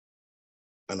sing.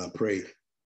 And I pray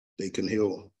they can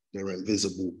heal their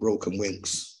invisible broken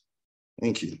wings.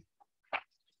 Thank you.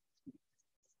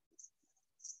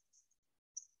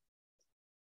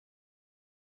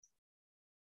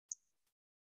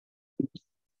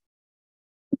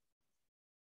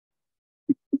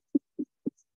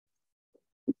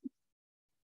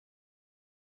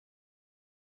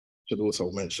 Should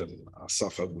also mention, I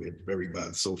suffer with very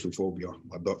bad social phobia.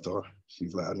 My doctor,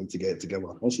 she's like, I need to get it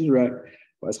together. And she's right,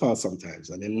 but it's hard sometimes.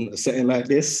 And in a setting like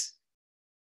this,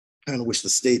 I kind of wish the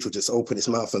stage would just open its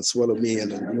mouth and swallow me,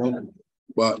 and you know,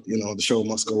 but you know, the show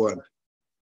must go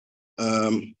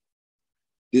on.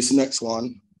 This next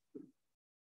one,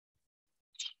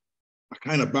 I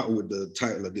kind of battled with the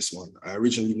title of this one. I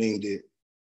originally named it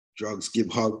Drugs Give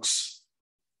Hugs,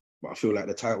 but I feel like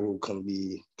the title can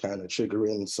be kind of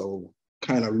triggering, so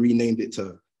kind of renamed it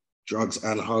to Drugs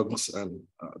and Hugs, and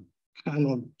kind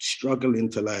of struggling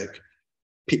to like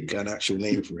pick an actual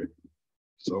name for it.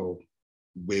 So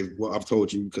with what I've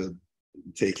told you, you could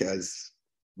take it as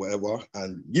whatever,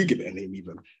 and you give it a name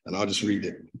even, and I'll just read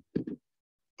it.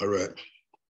 All right.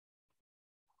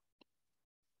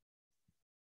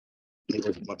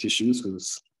 My tissues,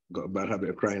 because I've got a bad habit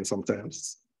of crying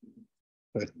sometimes.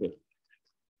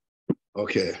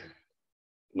 Okay,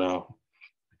 now,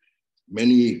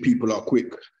 many people are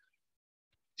quick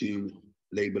to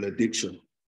label addiction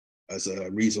as a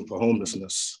reason for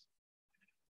homelessness,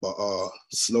 but are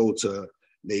slow to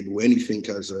label anything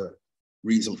as a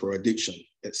reason for addiction,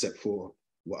 except for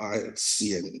what I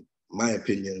see, in my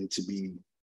opinion, to be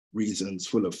reasons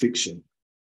full of fiction.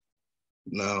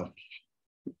 Now,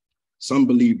 some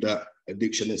believe that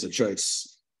addiction is a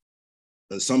choice,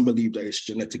 and some believe that it's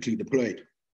genetically deployed.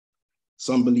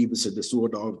 Some believe it's a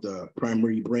disorder of the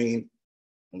primary brain,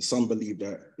 and some believe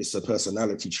that it's a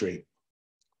personality trait.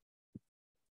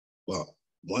 But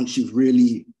once you've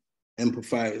really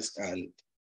empathized and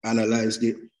analyzed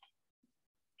it,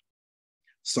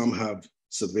 some have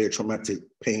severe traumatic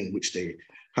pain, which they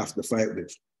have to fight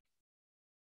with.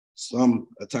 Some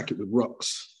attack it with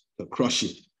rocks to crush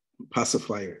it,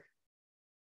 pacify it.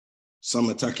 Some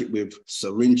attack it with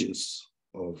syringes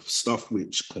of stuff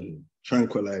which can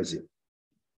tranquilize it.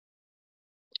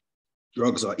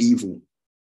 Drugs are evil,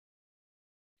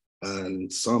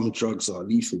 and some drugs are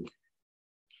lethal.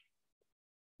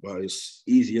 But it's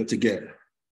easier to get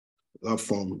love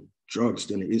from drugs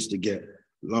than it is to get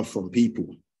love from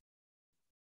people.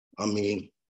 I mean,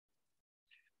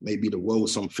 maybe the world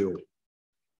some feel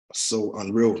so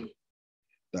unreal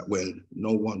that when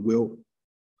no one will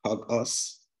hug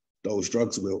us, those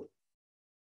drugs will.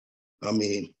 I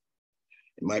mean,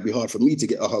 it might be hard for me to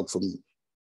get a hug from you,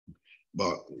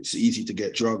 but it's easy to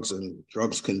get drugs, and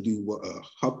drugs can do what a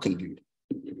hug can do.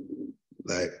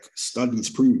 Like, studies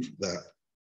prove that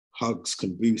hugs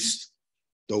can boost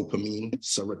dopamine,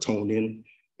 serotonin,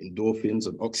 endorphins,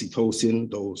 and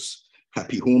oxytocin, those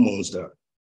happy hormones that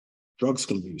drugs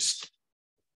can boost.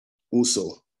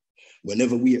 Also,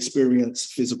 whenever we experience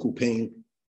physical pain,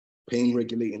 pain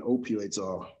regulating opioids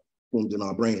are formed in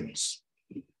our brains.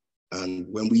 And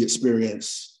when we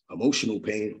experience emotional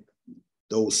pain,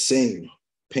 those same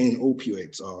pain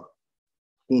opioids are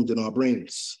formed in our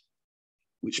brains,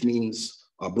 which means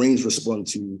our brains respond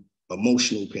to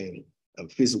emotional pain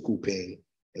and physical pain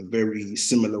in very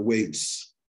similar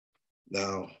ways.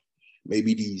 Now,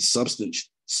 maybe these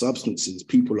substances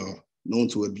people are known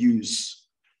to abuse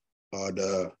are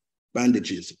the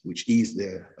bandages which ease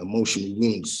their emotional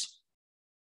wounds.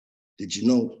 Did you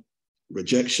know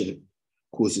rejection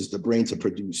causes the brain to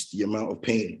produce the amount of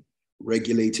pain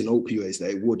regulating opioids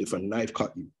that it would if a knife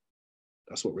cut you?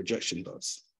 That's what rejection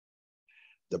does.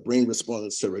 The brain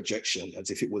responds to rejection as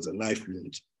if it was a knife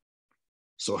wound.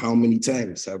 So how many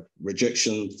times have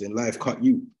rejections in life cut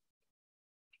you?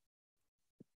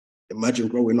 Imagine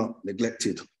growing up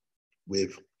neglected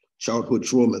with childhood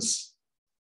traumas,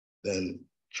 then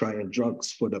trying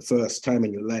drugs for the first time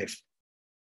in your life.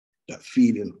 That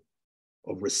feeling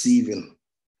of receiving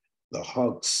the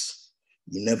hugs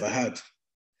you never had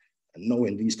and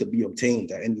knowing these could be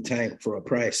obtained at any time for a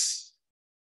price.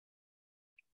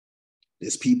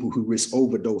 There's people who risk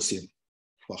overdosing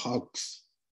for hugs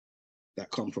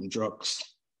that come from drugs.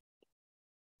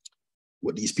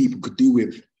 What these people could do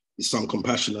with is some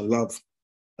compassion and love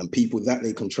and people that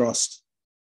they can trust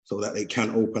so that they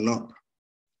can open up.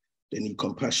 They need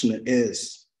compassionate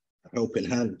ears, a helping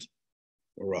hand,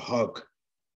 or a hug.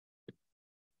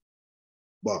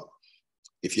 But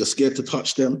if you're scared to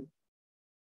touch them,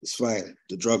 it's fine.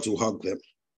 The drugs will hug them.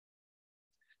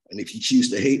 And if you choose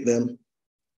to hate them,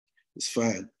 it's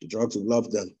fine. The drugs will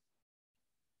love them.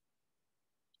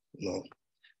 No.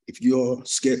 If you're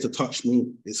scared to touch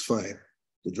me, it's fine.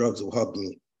 The drugs will hug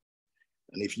me.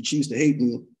 And if you choose to hate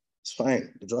me, it's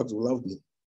fine. The drugs will love me.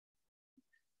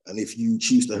 And if you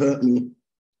choose to hurt me,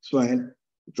 it's fine.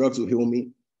 The drugs will heal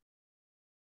me.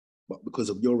 But because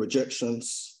of your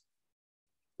rejections,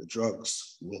 the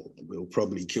drugs will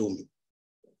probably kill me.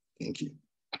 Thank you.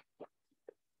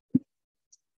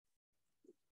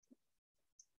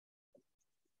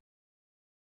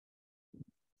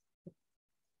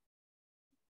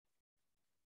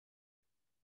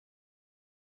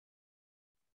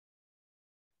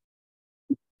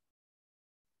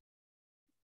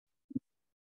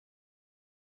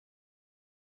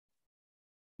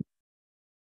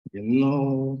 You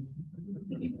know,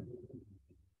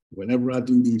 whenever I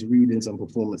do these readings and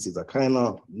performances, I kind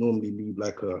of normally leave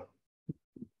like a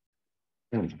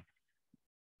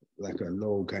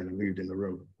low kind of mood in the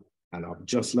room. And I've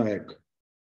just like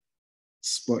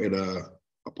spotted a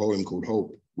poem called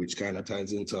Hope, which kind of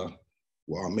ties into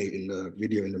what I made in the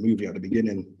video in the movie at the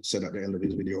beginning, said at the end of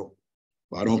this video.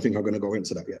 But I don't think I'm going to go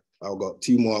into that yet. I've got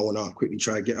 2 more I want to quickly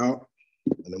try and get out,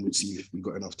 and then we'll see if we've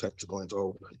got enough time to go into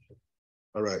Hope.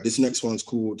 All right, this next one's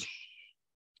called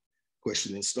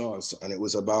Questioning Stars, and it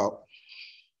was about,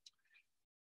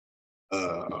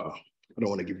 I don't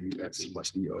want to give you guys too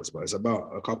much details, but it's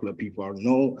about a couple of people I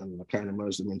know, and I kind of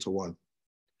merged them into one.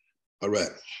 All right,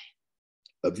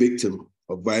 a victim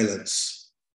of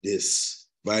violence. This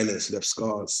violence left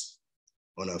scars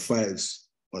on her thighs,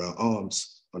 on her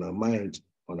arms, on her mind,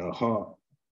 on her heart.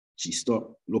 She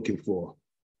stopped looking for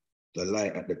the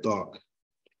light at the dark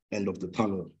end of the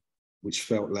tunnel, which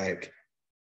felt like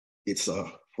it's a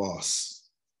farce.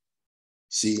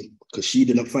 See, because she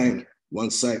didn't find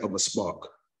one sight of a spark.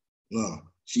 No,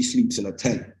 she sleeps in a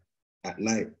tent at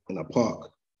night in a park.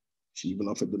 She even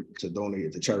offered to donate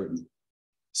it to charity.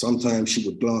 Sometimes she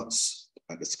would glance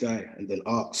at the sky and then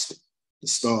ask the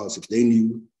stars if they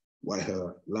knew why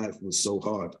her life was so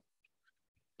hard.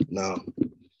 Now,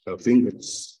 her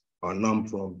fingers are numb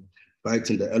from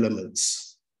fighting the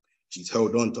elements. She's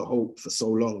held on to hope for so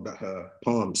long that her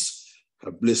palms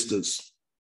have blisters.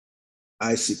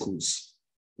 Icicles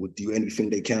would do anything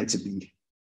they can to be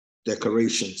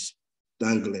decorations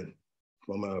dangling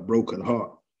from her broken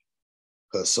heart.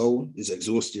 Her soul is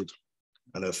exhausted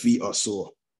and her feet are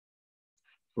sore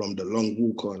from the long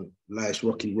walk on life's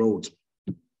rocky road.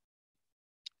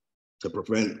 To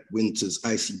prevent winter's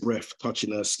icy breath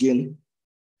touching her skin,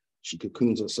 she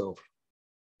cocoons herself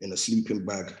in a sleeping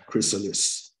bag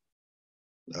chrysalis.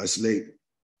 Now it's late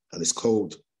and it's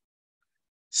cold,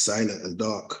 silent and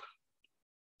dark.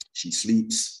 She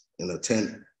sleeps in a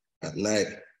tent at night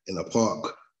in a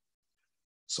park.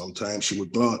 Sometimes she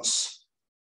would glance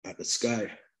at the sky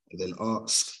and then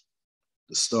ask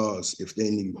the stars if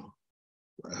they knew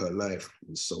why her life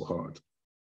was so hard.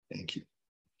 Thank you.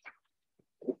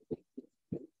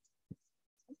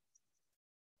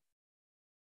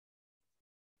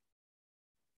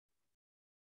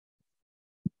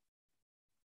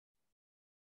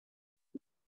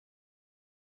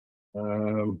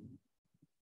 You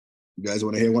guys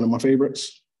want to hear one of my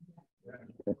favorites?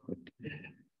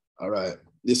 All right,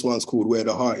 this one's called Where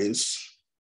the Heart Is.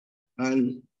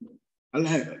 And I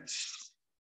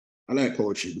like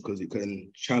poetry because it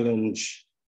can challenge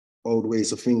old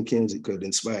ways of thinking, it could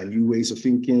inspire new ways of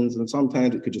thinking, and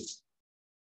sometimes it could just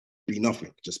be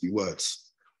nothing, just be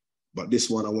words. But this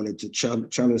one, I wanted to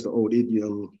challenge the old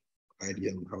idiom, how do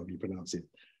you pronounce it?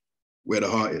 Where the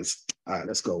heart is. All right,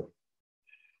 let's go.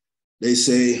 They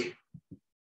say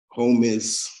home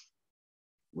is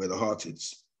where the heart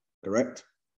is, correct?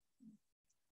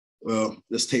 Well,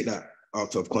 let's take that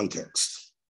out of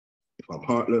context. If I'm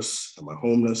heartless, am I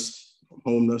homeless? If I'm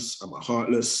homeless, am I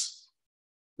heartless?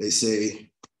 They say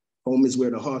home is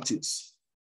where the heart is.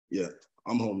 Yeah,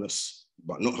 I'm homeless,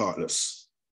 but not heartless.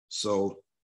 So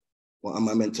what am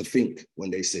I meant to think when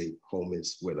they say home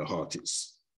is where the heart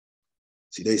is?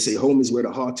 See, they say home is where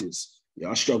the heart is. Yeah,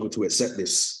 I struggle to accept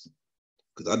this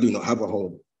because I do not have a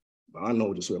home, but I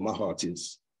know just where my heart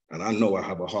is. And I know I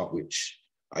have a heart which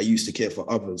I used to care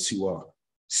for others who are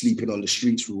sleeping on the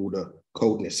streets through all the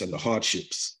coldness and the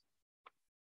hardships.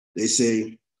 They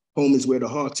say home is where the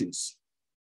heart is.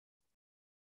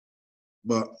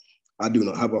 But I do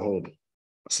not have a home.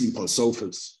 I sleep on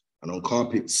sofas and on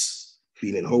carpets,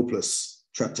 feeling hopeless,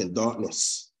 trapped in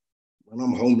darkness. When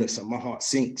I'm homeless and my heart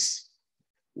sinks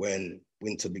when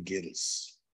winter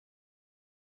begins.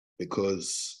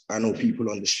 Because I know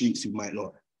people on the streets who might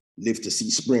not live to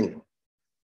see spring.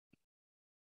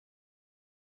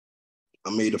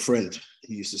 I made a friend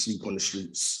who used to sleep on the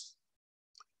streets.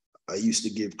 I used to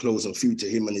give clothes and food to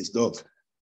him and his dog.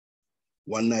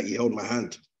 One night he held my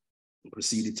hand and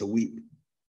proceeded to weep. He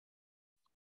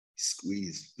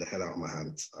squeezed the hell out of my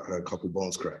hand. I heard a couple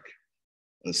bones crack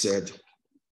and said,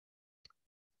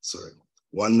 sorry.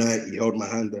 One night he held my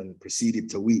hand and proceeded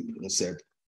to weep and said,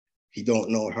 he don't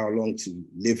know how long to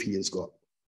live he has got.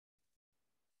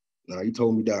 Now he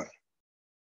told me that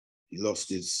he lost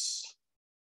his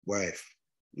wife,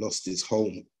 lost his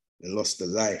home, and lost the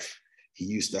life he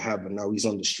used to have, and now he's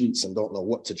on the streets and don't know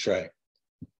what to try.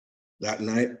 That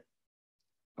night,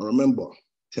 I remember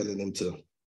telling him to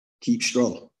keep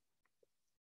strong.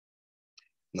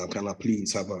 Now, can I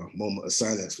please have a moment of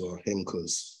silence for him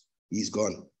because he's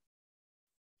gone.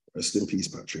 Rest in peace,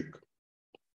 Patrick.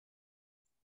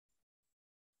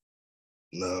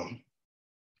 Now,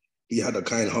 he had a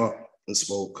kind heart and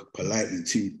spoke politely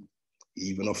too. He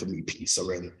even offered me pizza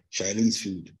and Chinese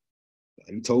food.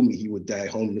 He told me he would die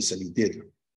homeless, and he did.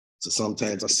 So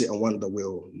sometimes I sit and wonder,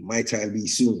 will my time be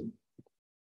soon?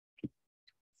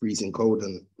 Freezing cold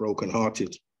and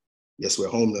broken-hearted. Yes, we're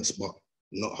homeless, but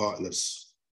not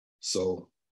heartless. So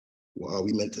what are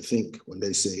we meant to think when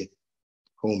they say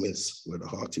home is where the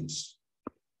heart is?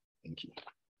 Thank you.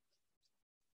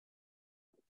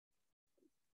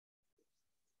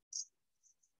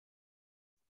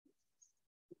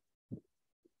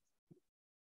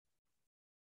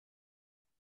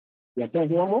 Yeah,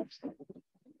 thank you, almost.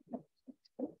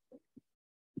 All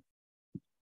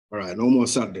right, no more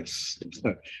sadness.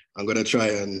 I'm gonna try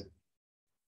and,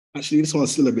 actually this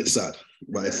one's still a bit sad,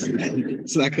 but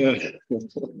it's like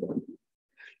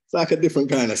a different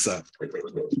kind of sad.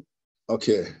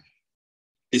 Okay,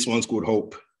 this one's called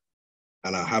Hope,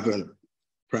 and I haven't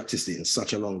practiced it in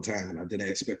such a long time, and I didn't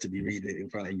expect to be reading it in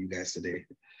front of you guys today.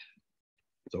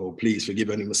 So please forgive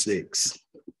any mistakes.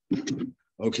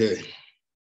 Okay.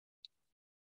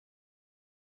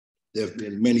 There have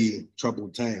been many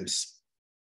troubled times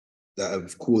that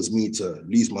have caused me to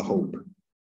lose my hope.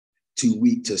 Too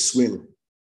weak to swim,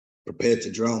 prepared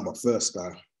to drown, but first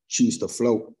I choose to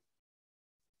float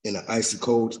in an icy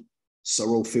cold,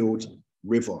 sorrow-filled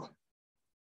river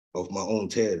of my own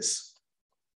tears.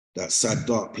 That sad,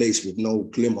 dark place with no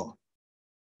glimmer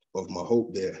of my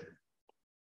hope there.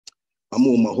 I'm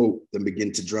all my hope, then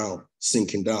begin to drown,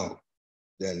 sinking down.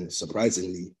 Then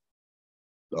surprisingly,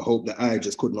 the hope that I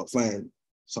just could not find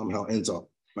somehow ends up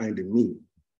finding me.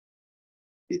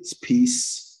 Its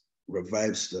peace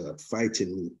revives the fight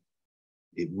in me.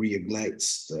 It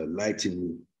reignites the light in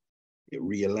me. It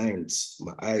realigns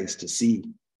my eyes to see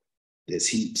there's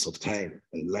heaps of time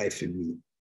and life in me,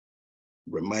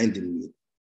 reminding me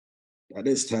that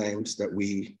there's times that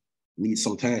we need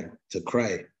some time to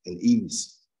cry and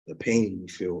ease the pain we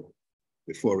feel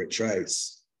before it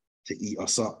tries to eat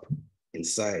us up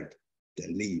inside,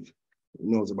 then leave.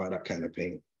 Who knows about that kind of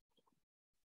pain?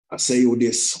 I say all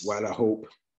this while I hope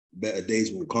better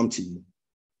days will come to you.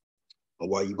 And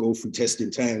while you go through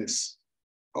testing times,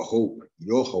 I hope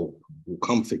your hope will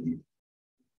comfort you.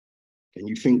 Can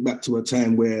you think back to a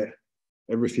time where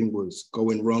everything was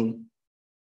going wrong?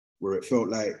 where it felt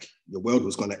like your world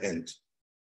was gonna end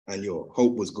and your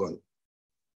hope was gone.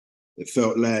 It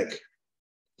felt like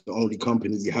the only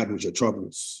company you had was your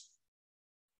troubles.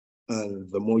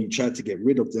 And the more you tried to get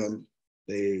rid of them,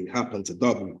 they happened to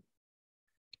double.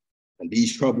 And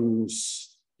these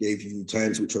troubles gave you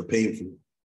times which were painful.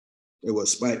 They were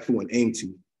spiteful and aimed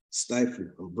to stifle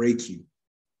and break you.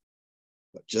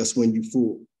 But just when you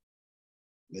thought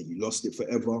that you lost it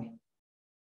forever,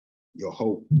 your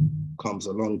hope comes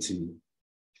along to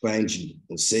find you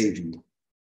and save you.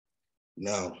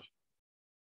 Now,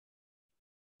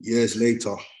 years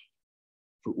later,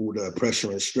 through all the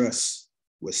pressure and stress,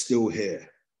 we're still here,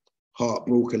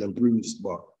 heartbroken and bruised,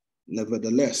 but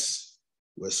nevertheless,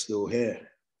 we're still here,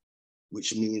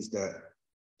 which means that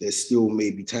there's still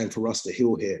maybe time for us to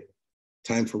heal here,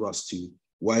 time for us to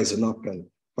wisen up and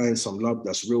find some love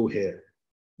that's real here,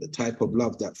 the type of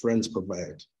love that friends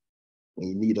provide when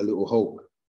you need a little hope,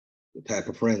 the type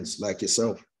of friends like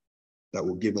yourself that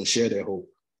will give and share their hope.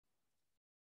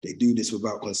 They do this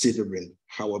without considering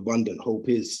how abundant hope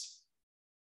is.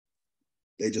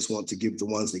 They just want to give the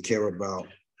ones they care about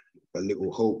a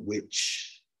little hope,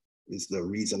 which is the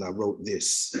reason I wrote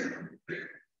this.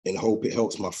 In hope, it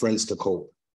helps my friends to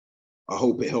cope. I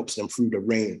hope it helps them through the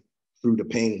rain, through the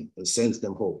pain, and sends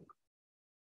them hope.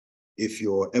 If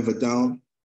you're ever down,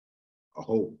 I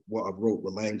hope what I wrote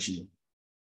reminds you.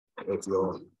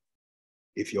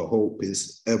 If your hope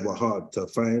is ever hard to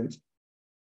find,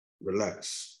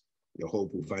 relax. Your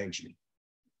hope will find you.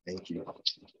 Thank you.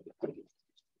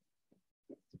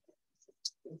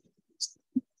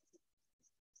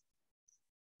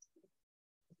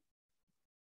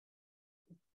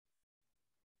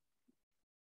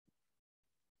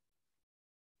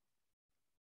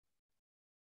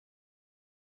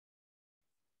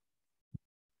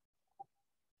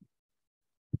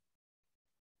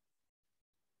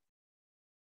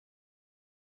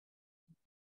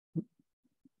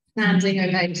 Standing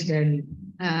ovation.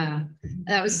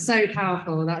 That was so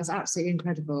powerful. That was absolutely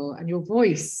incredible. And your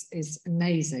voice is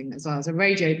amazing as well. As a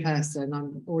radio person,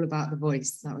 I'm all about the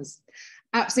voice. That was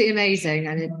absolutely amazing,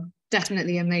 and a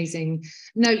definitely amazing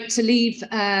note to leave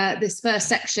this first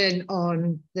section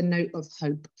on the note of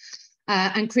hope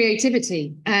and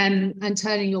creativity and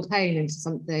turning your pain into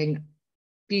something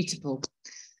beautiful.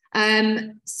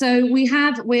 So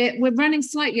we're running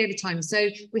slightly over time, so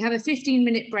we have a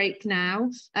 15-minute break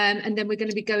now, and then we're going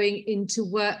to be going into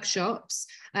workshops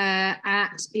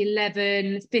at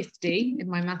 11:50, if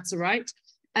my maths are right.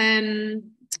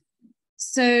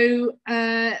 So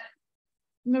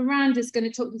Miranda's going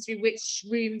to talk you through which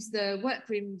rooms the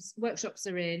workshops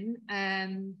are in.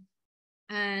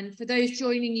 And for those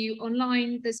joining you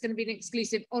online, there's going to be an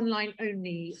exclusive online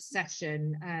only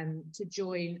session to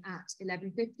join at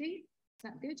 11:50. Is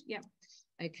that good? Yeah.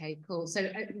 Okay, cool.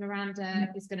 So Miranda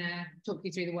is going to talk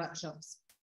you through the workshops.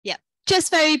 Yeah,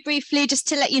 just very briefly, just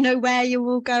to let you know where you're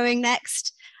all going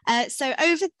next. So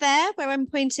over there, where I'm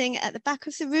pointing at the back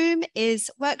of the room, is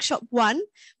workshop 1,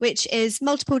 which is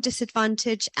multiple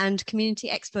disadvantage and community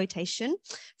exploitation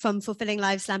from Fulfilling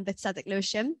Lives, Lambeth, Southwark,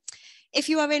 Lewisham. If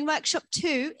you are in workshop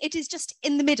 2, it is just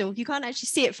in the middle. You can't actually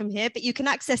see it from here, but you can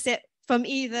access it from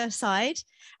either side.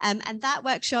 And that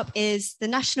workshop is the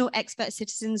National Expert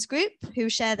Citizens Group, who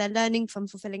share their learning from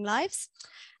Fulfilling Lives.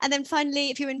 And then finally,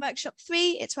 if you're in workshop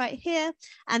 3, it's right here.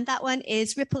 And that one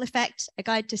is Ripple Effect, a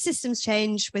guide to systems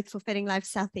change with Fulfilling Lives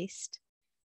Southeast.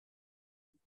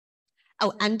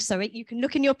 Oh, and sorry, you can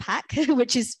look in your pack,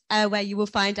 which is where you will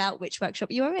find out which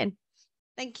workshop you are in.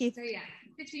 Thank you. So yeah,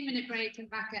 15-minute break and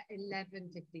back at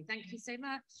 11:50. Thank you so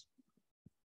much.